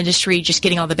same industry just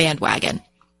getting on the bandwagon?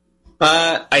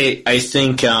 I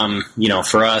think,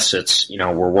 for us, it's,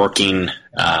 we're working,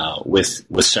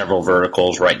 with several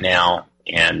verticals right now.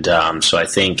 And, so I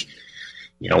think,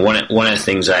 one of the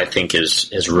things that I think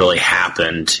has really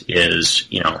happened is,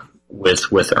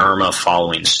 with Irma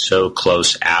following so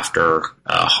close after,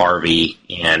 Harvey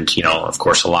and, of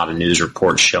course, a lot of news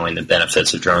reports showing the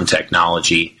benefits of drone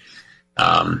technology,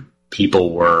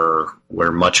 people were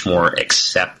much more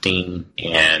accepting,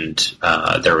 and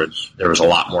there was a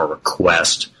lot more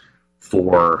request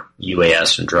for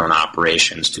UAS and drone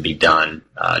operations to be done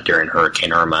during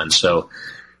Hurricane Irma, and so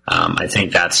I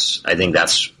think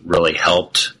that's really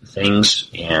helped things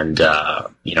and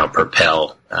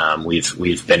propel.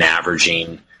 We've been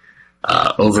averaging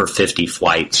over 50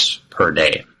 flights per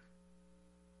day.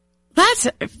 That's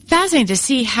fascinating to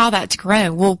see how that's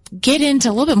grown. We'll get into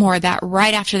a little bit more of that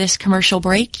right after this commercial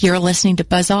break. You're listening to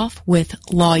Buzz Off with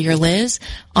Lawyer Liz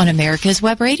on America's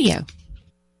Web Radio.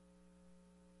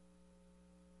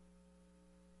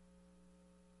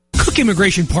 Cook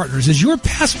Immigration Partners is your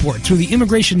passport through the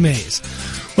immigration maze.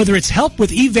 Whether it's help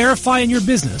with E-Verify in your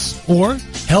business, or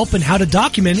help in how to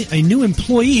document a new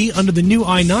employee under the new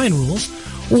I-9 rules,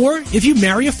 or if you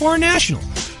marry a foreign national,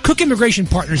 Cook Immigration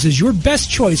Partners is your best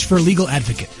choice for a legal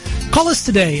advocate. Call us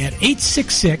today at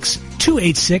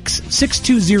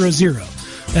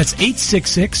 866-286-6200. That's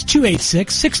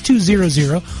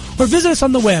 866-286-6200, or visit us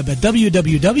on the web at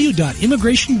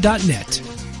www.immigration.net.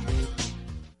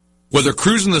 Whether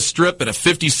cruising the Strip in a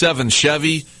 57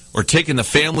 Chevy or taking the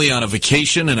family on a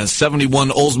vacation in a 71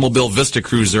 Oldsmobile Vista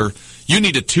Cruiser, you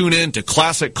need to tune in to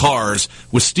Classic Cars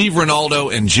with Steve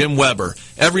Ronaldo and Jim Weber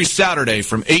every Saturday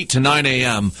from 8 to 9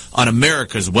 a.m. on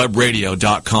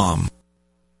americaswebradio.com.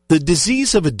 The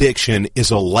disease of addiction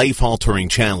is a life-altering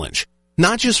challenge,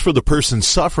 not just for the person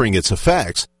suffering its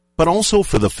effects, but also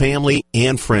for the family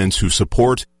and friends who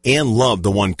support and love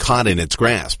the one caught in its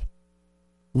grasp.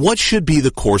 What should be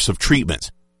the course of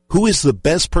treatment? Who is the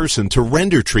best person to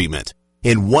render treatment?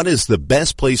 And what is the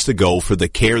best place to go for the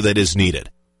care that is needed?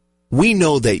 We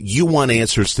know that you want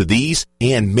answers to these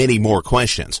and many more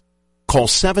questions. Call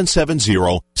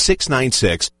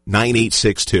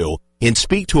 770-696-9862 and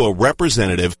speak to a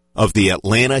representative of the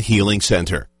Atlanta Healing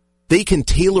Center. They can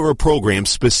tailor a program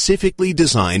specifically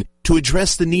designed to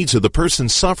address the needs of the person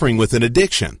suffering with an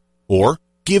addiction, or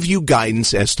give you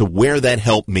guidance as to where that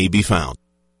help may be found.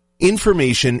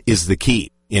 Information is the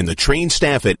key, and the trained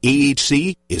staff at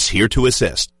AHC is here to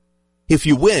assist. If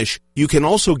you wish, you can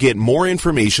also get more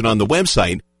information on the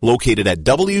website located at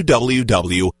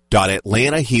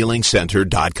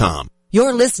www.atlantahealingcenter.com.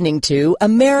 You're listening to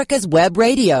America's Web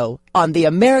Radio on the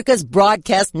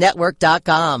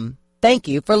AmericasBroadcastNetwork.com. Thank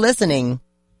you for listening.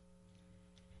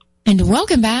 And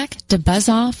welcome back to Buzz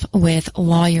Off with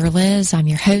Lawyer Liz. I'm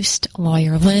your host,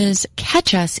 Lawyer Liz.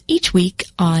 Catch us each week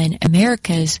on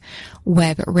America's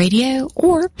Web Radio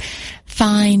or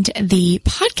find the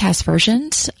podcast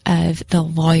versions of the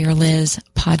Lawyer Liz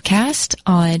podcast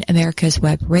on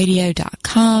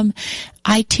americaswebradio.com,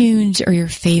 iTunes, or your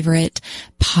favorite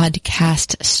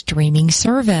podcast streaming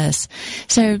service.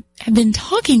 So I've been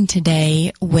talking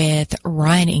today with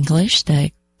Ryan English,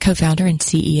 the co-founder and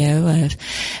CEO of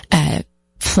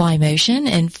FlyMotion,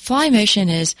 and FlyMotion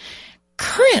is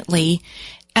currently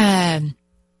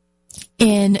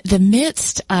in the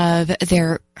midst of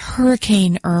their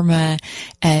Hurricane Irma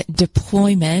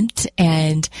deployment,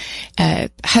 and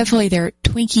hopefully their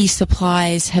Twinkie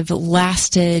supplies have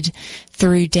lasted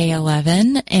through day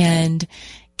 11 and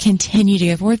continue to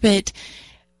go forward. But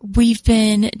we've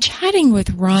been chatting with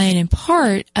Ryan in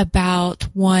part about,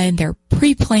 one, their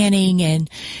pre-planning and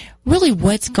really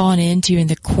what's gone into in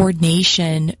the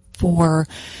coordination for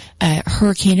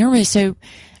Hurricane Irma. So,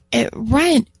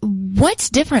 Ryan, what's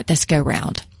different this go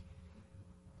round,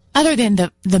 other than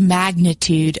the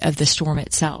magnitude of the storm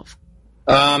itself?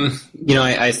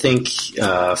 I think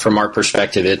from our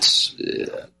perspective, it's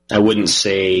I wouldn't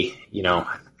say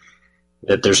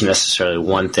that there's necessarily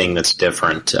one thing that's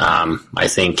different. I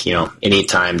think,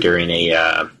 anytime during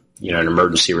an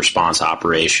emergency response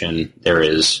operation, there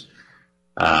is,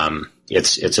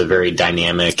 it's a very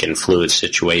dynamic and fluid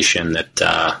situation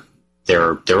that,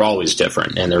 they're always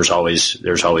different, and there's always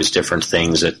different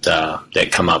things that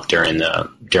come up during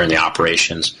the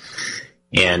operations.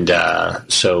 And,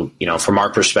 so, from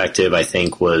our perspective, I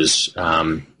think was,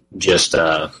 just,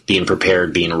 being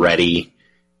prepared, being ready,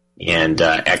 and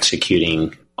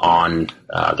executing on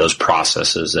those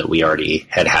processes that we already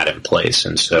had in place.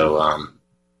 And so,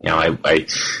 I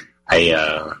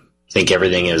think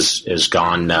everything is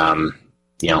gone, the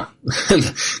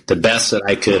best that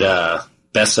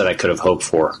I could have hoped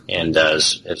for, and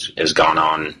has gone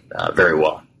on very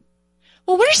well.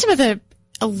 Well, what are some of the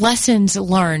lessons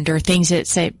learned or things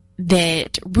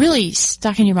that really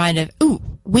stuck in your mind of,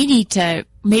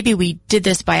 maybe we did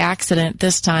this by accident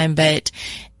this time, but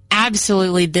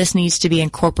absolutely this needs to be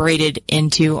incorporated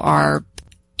into our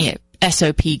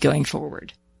SOP going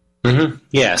forward? Mm-hmm.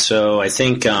 Yeah. So I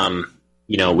think,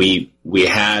 we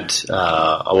had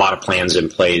a lot of plans in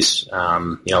place,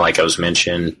 like I was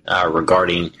mentioned,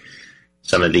 regarding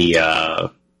some of the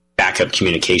backup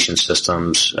communication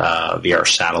systems via our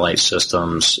satellite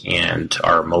systems and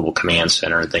our mobile command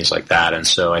center and things like that. And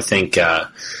so I think,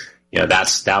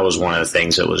 that was one of the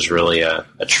things that was really a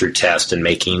true test in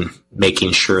making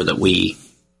sure that we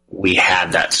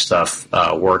had that stuff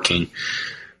working,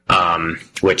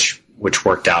 which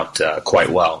worked out quite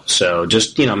well. So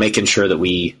just making sure that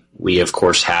we of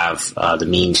course have the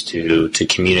means to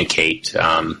communicate.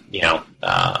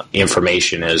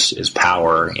 Information is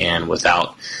power, and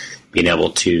without being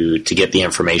able to get the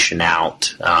information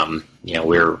out,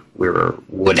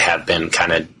 would have been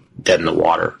kind of dead in the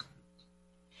water.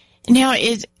 Now,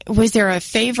 was there a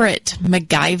favorite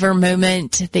MacGyver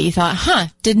moment that you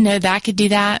thought, didn't know that could do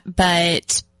that,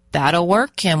 but that'll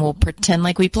work, and we'll pretend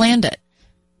like we planned it?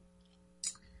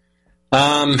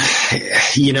 I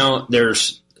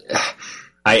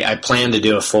plan to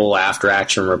do a full after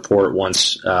action report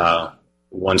once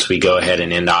we go ahead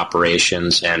and end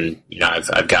operations. And,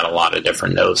 I've got a lot of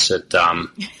different notes that,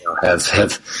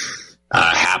 have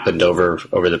happened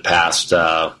over the past,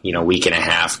 week and a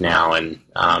half now. And,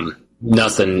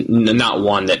 not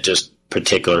one that just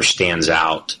particular stands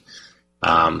out.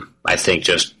 I think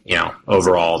just,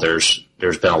 overall there's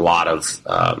been a lot of,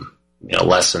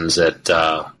 lessons that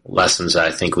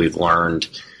I think we've learned,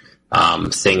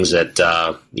 things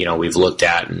that, we've looked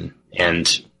at and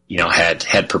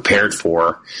had prepared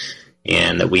for,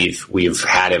 and that we've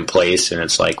had in place. And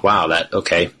it's like, wow,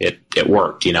 it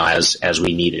worked, as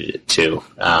we needed it to,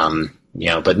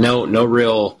 but no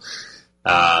real,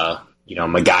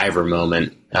 MacGyver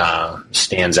moment,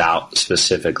 stands out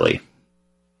specifically.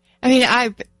 I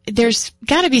mean, there's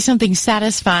got to be something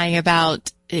satisfying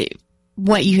about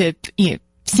what you have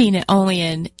seen it only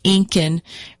in ink and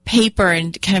paper,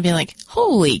 and kind of being like,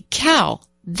 holy cow,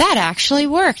 that actually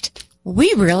worked.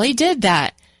 We really did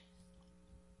that.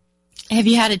 Have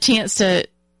you had a chance to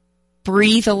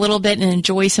breathe a little bit and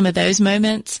enjoy some of those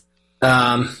moments?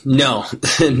 No, not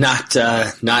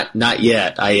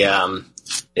yet.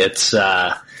 It's,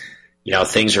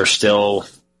 things are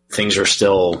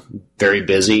still very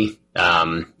busy.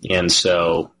 And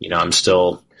so, I'm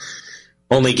still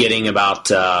only getting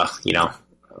about,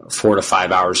 4 to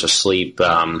 5 hours of sleep,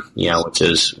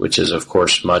 which is of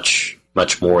course much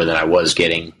more than I was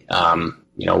getting,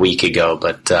 a week ago,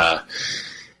 but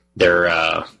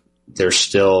there's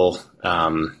still a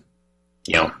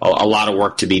lot of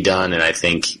work to be done, and I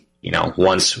think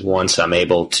once I'm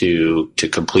able to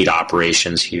complete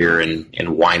operations here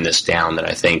and wind this down, then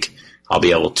I think I'll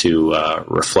be able to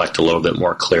reflect a little bit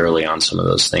more clearly on some of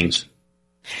those things.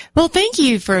 Well, thank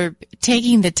you for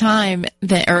taking the time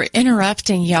or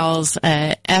interrupting y'all's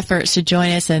efforts to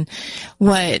join us. And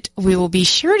what we will be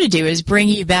sure to do is bring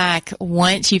you back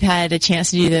once you've had a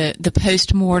chance to do the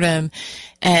post-mortem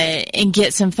and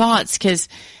get some thoughts, because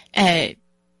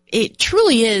it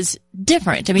truly is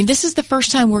different. I mean, this is the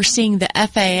first time we're seeing the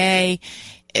FAA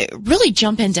really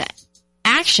jump into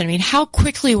action. I mean, how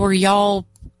quickly were y'all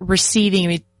receiving? I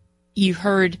mean, you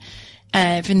heard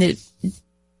from the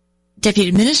Deputy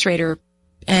Administrator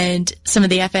and some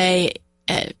of the FAA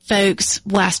folks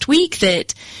last week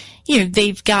that,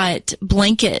 they've got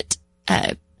blanket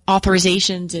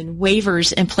authorizations and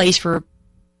waivers in place for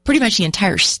pretty much the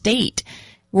entire state.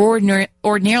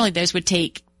 Ordinarily, those would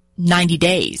take 90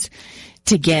 days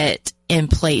to get in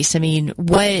place. I mean,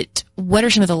 what are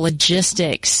some of the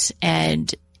logistics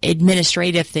and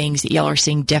administrative things that y'all are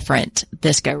seeing different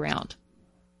this go round?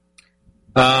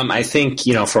 I think,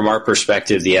 from our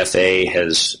perspective, the FAA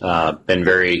has been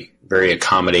very, very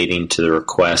accommodating to the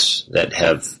requests that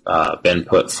have been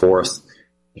put forth,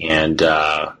 and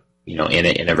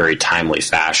in a very timely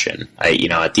fashion.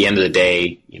 At the end of the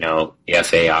day, the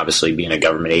FAA obviously being a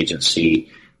government agency,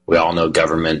 we all know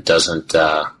government doesn't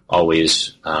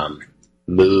always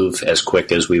move as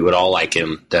quick as we would all like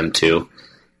them to.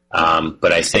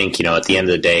 But I think, at the end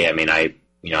of the day, I mean, I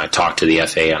talk to the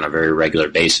FAA on a very regular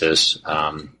basis,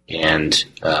 and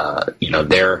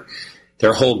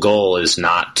their whole goal is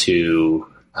not to,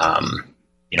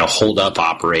 hold up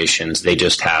operations. They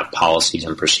just have policies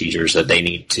and procedures that they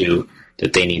need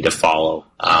to follow.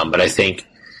 But I think,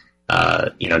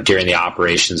 during the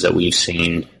operations that we've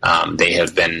seen,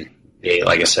 they've been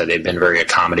very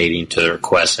accommodating to the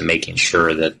requests and making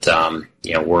sure that,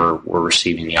 we're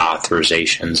receiving the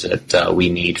authorizations that we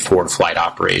need for flight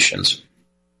operations.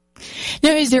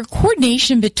 Now, is there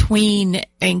coordination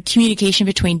and communication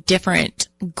between different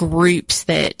groups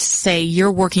that, say,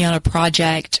 you're working on a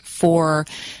project for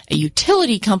a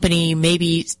utility company,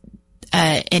 maybe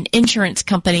an insurance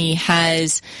company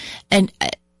has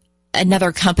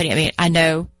another company? I mean, I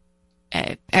know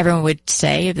everyone would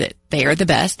say that they are the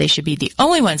best. They should be the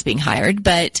only ones being hired.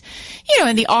 But,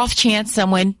 in the off chance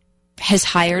someone has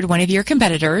hired one of your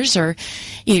competitors, or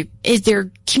is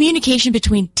there communication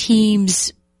between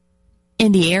teams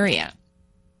in the area?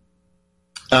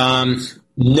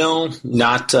 No,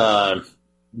 not.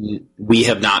 We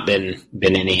have not been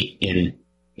in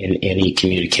any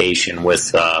communication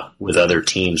with other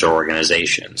teams or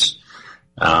organizations.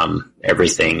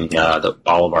 Everything,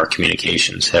 all of our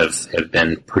communications have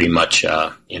been pretty much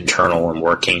internal and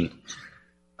working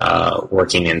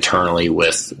internally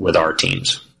with our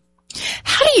teams.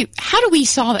 How do we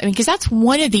solve it? I mean, because that's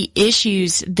one of the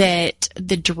issues that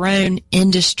the drone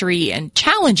industry and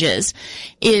challenges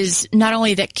is not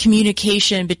only that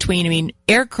communication between,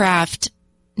 aircraft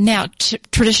now,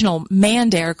 traditional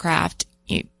manned aircraft,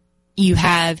 you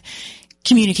have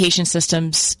communication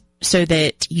systems so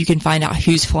that you can find out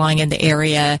who's flying in the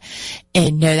area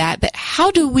and know that. But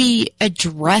how do we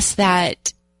address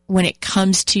that when it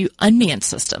comes to unmanned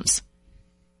systems?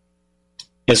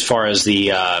 As far as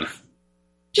the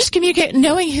just communicate,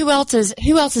 knowing who else is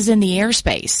in the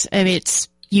airspace. I mean, it's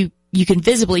you can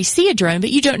visibly see a drone, but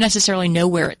you don't necessarily know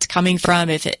where it's coming from.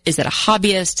 Is it a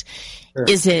hobbyist? Sure.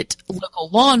 Is it local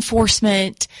law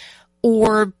enforcement?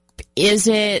 Or is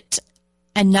it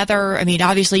another? I mean,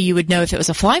 obviously you would know if it was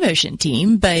a FlyMotion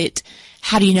team, but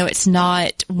how do you know it's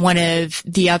not one of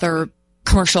the other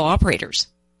commercial operators?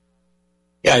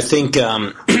 Yeah, I think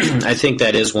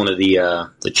that is one of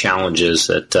the challenges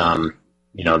that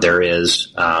there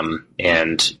is,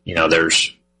 and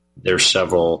there's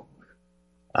several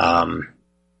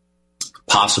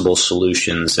possible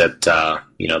solutions that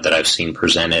that I've seen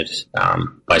presented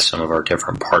by some of our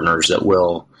different partners that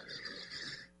will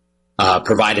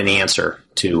provide an answer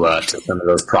to some of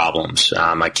those problems.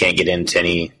 I can't get into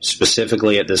any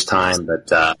specifically at this time,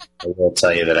 but I will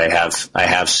tell you that I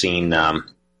have seen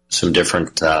some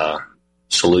different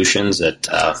solutions that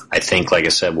I think, like I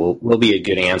said, will be a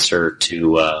good answer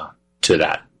to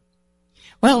that.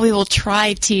 Well, we will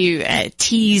try to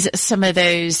tease some of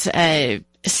those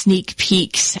sneak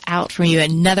peeks out from you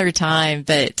another time.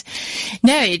 But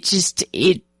no,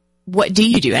 what do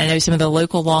you do? I know some of the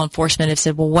local law enforcement have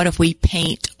said, well, what if we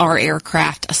paint our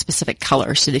aircraft a specific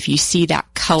color so that if you see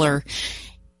that color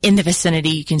in the vicinity,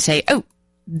 you can say, oh,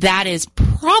 that is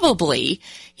probably,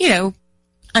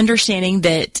 understanding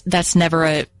that that's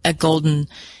never a golden,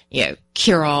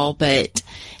 cure-all, but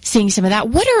seeing some of that.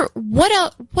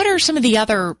 What are some of the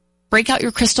other, break out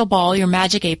your crystal ball, your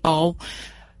magic 8 ball,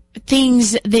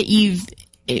 things that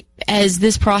as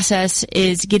this process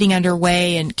is getting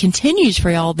underway and continues for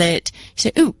y'all, that you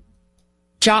say, ooh,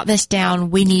 jot this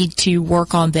down, we need to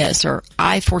work on this, or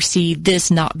I foresee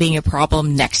this not being a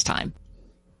problem next time?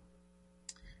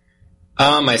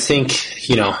 I think,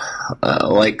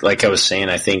 like I was saying,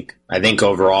 I think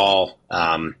overall,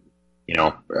 from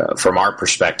our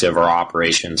perspective, our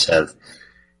operations have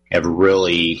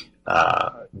really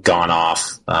gone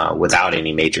off without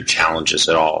any major challenges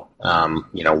at all.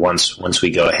 Once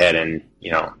we go ahead and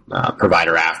provide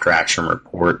our after action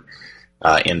report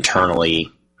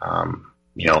internally,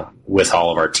 with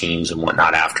all of our teams and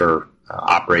whatnot after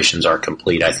operations are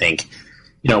complete, I think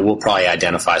we'll probably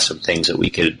identify some things that we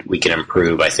can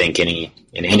improve. I think in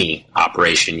any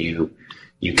operation you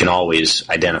can always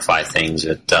identify things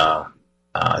that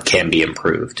can be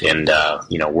improved, and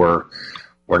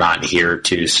we're not here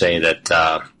to say that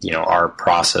our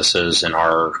processes and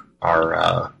our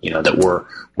that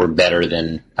we're better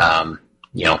than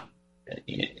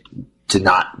to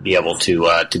not be able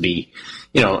to be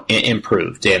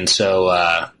improved. And so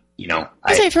I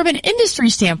say from an industry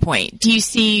standpoint, do you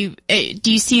see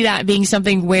that being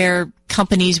something where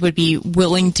companies would be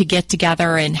willing to get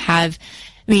together and have?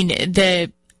 I mean,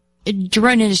 the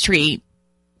drone industry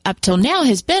up till now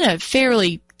has been a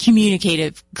fairly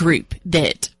communicative group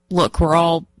that, look, we're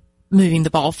all moving the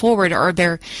ball forward.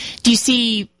 Do you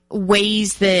see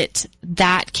ways that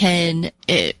can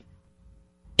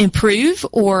improve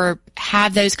or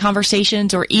have those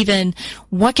conversations, or even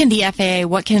what can the FAA,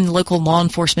 what can local law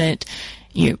enforcement,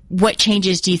 what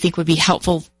changes do you think would be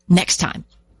helpful next time?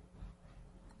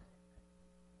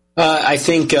 I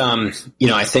think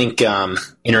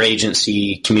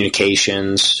interagency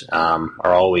communications are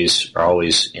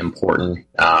always important.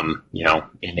 In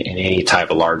any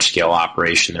type of large scale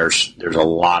operation, there's a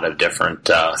lot of different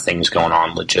things going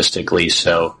on logistically.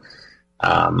 So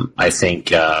I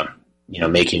think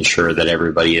making sure that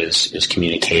everybody is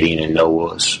communicating and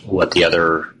knows what the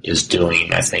other is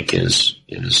doing, I think is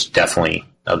definitely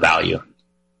of value.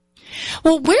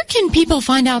 Well, where can people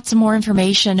find out some more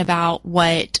information about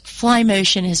what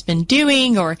FlyMotion has been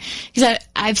doing? Or because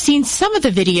I've seen some of the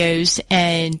videos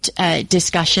and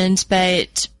discussions,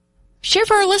 but share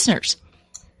for our listeners.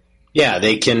 Yeah,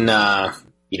 they can.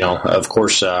 Of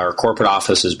course, our corporate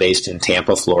office is based in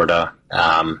Tampa, Florida.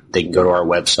 They can go to our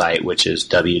website, which is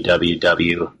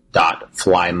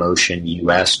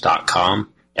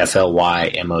www.flymotionus.com,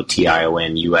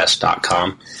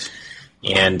 FLYMOTIONUS.com,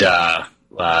 and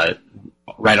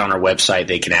right on our website,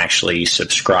 they can actually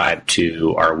subscribe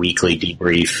to our weekly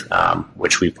debrief,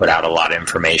 which we put out a lot of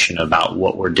information about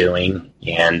what we're doing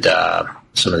and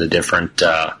some of the different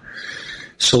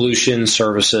solutions,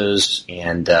 services,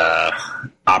 and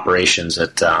operations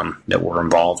that we're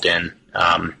involved in.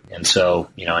 And so,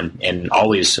 and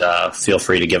always feel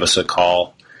free to give us a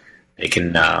call. They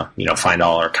can, find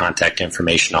all our contact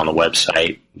information on the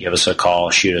website. Give us a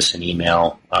call, shoot us an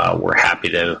email. We're happy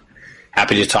to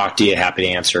talk to you, happy to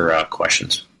answer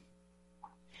questions.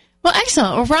 Well,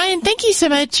 excellent. Well, Ryan, thank you so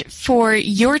much for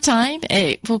your time.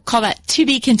 We'll call that to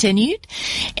be continued.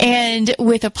 And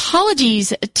with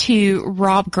apologies to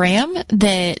Rob Graham,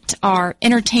 that our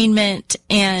entertainment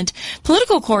and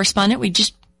political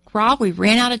correspondent, Rob, we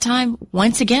ran out of time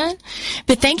once again.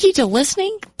 But thank you to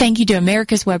listening. Thank you to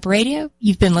America's Web Radio.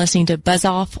 You've been listening to Buzz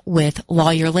Off with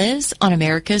Lawyer Liz on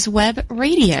America's Web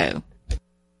Radio.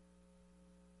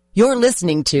 You're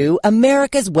listening to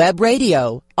America's Web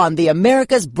Radio on the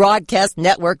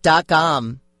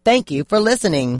AmericasBroadcastNetwork.com. Thank you for listening.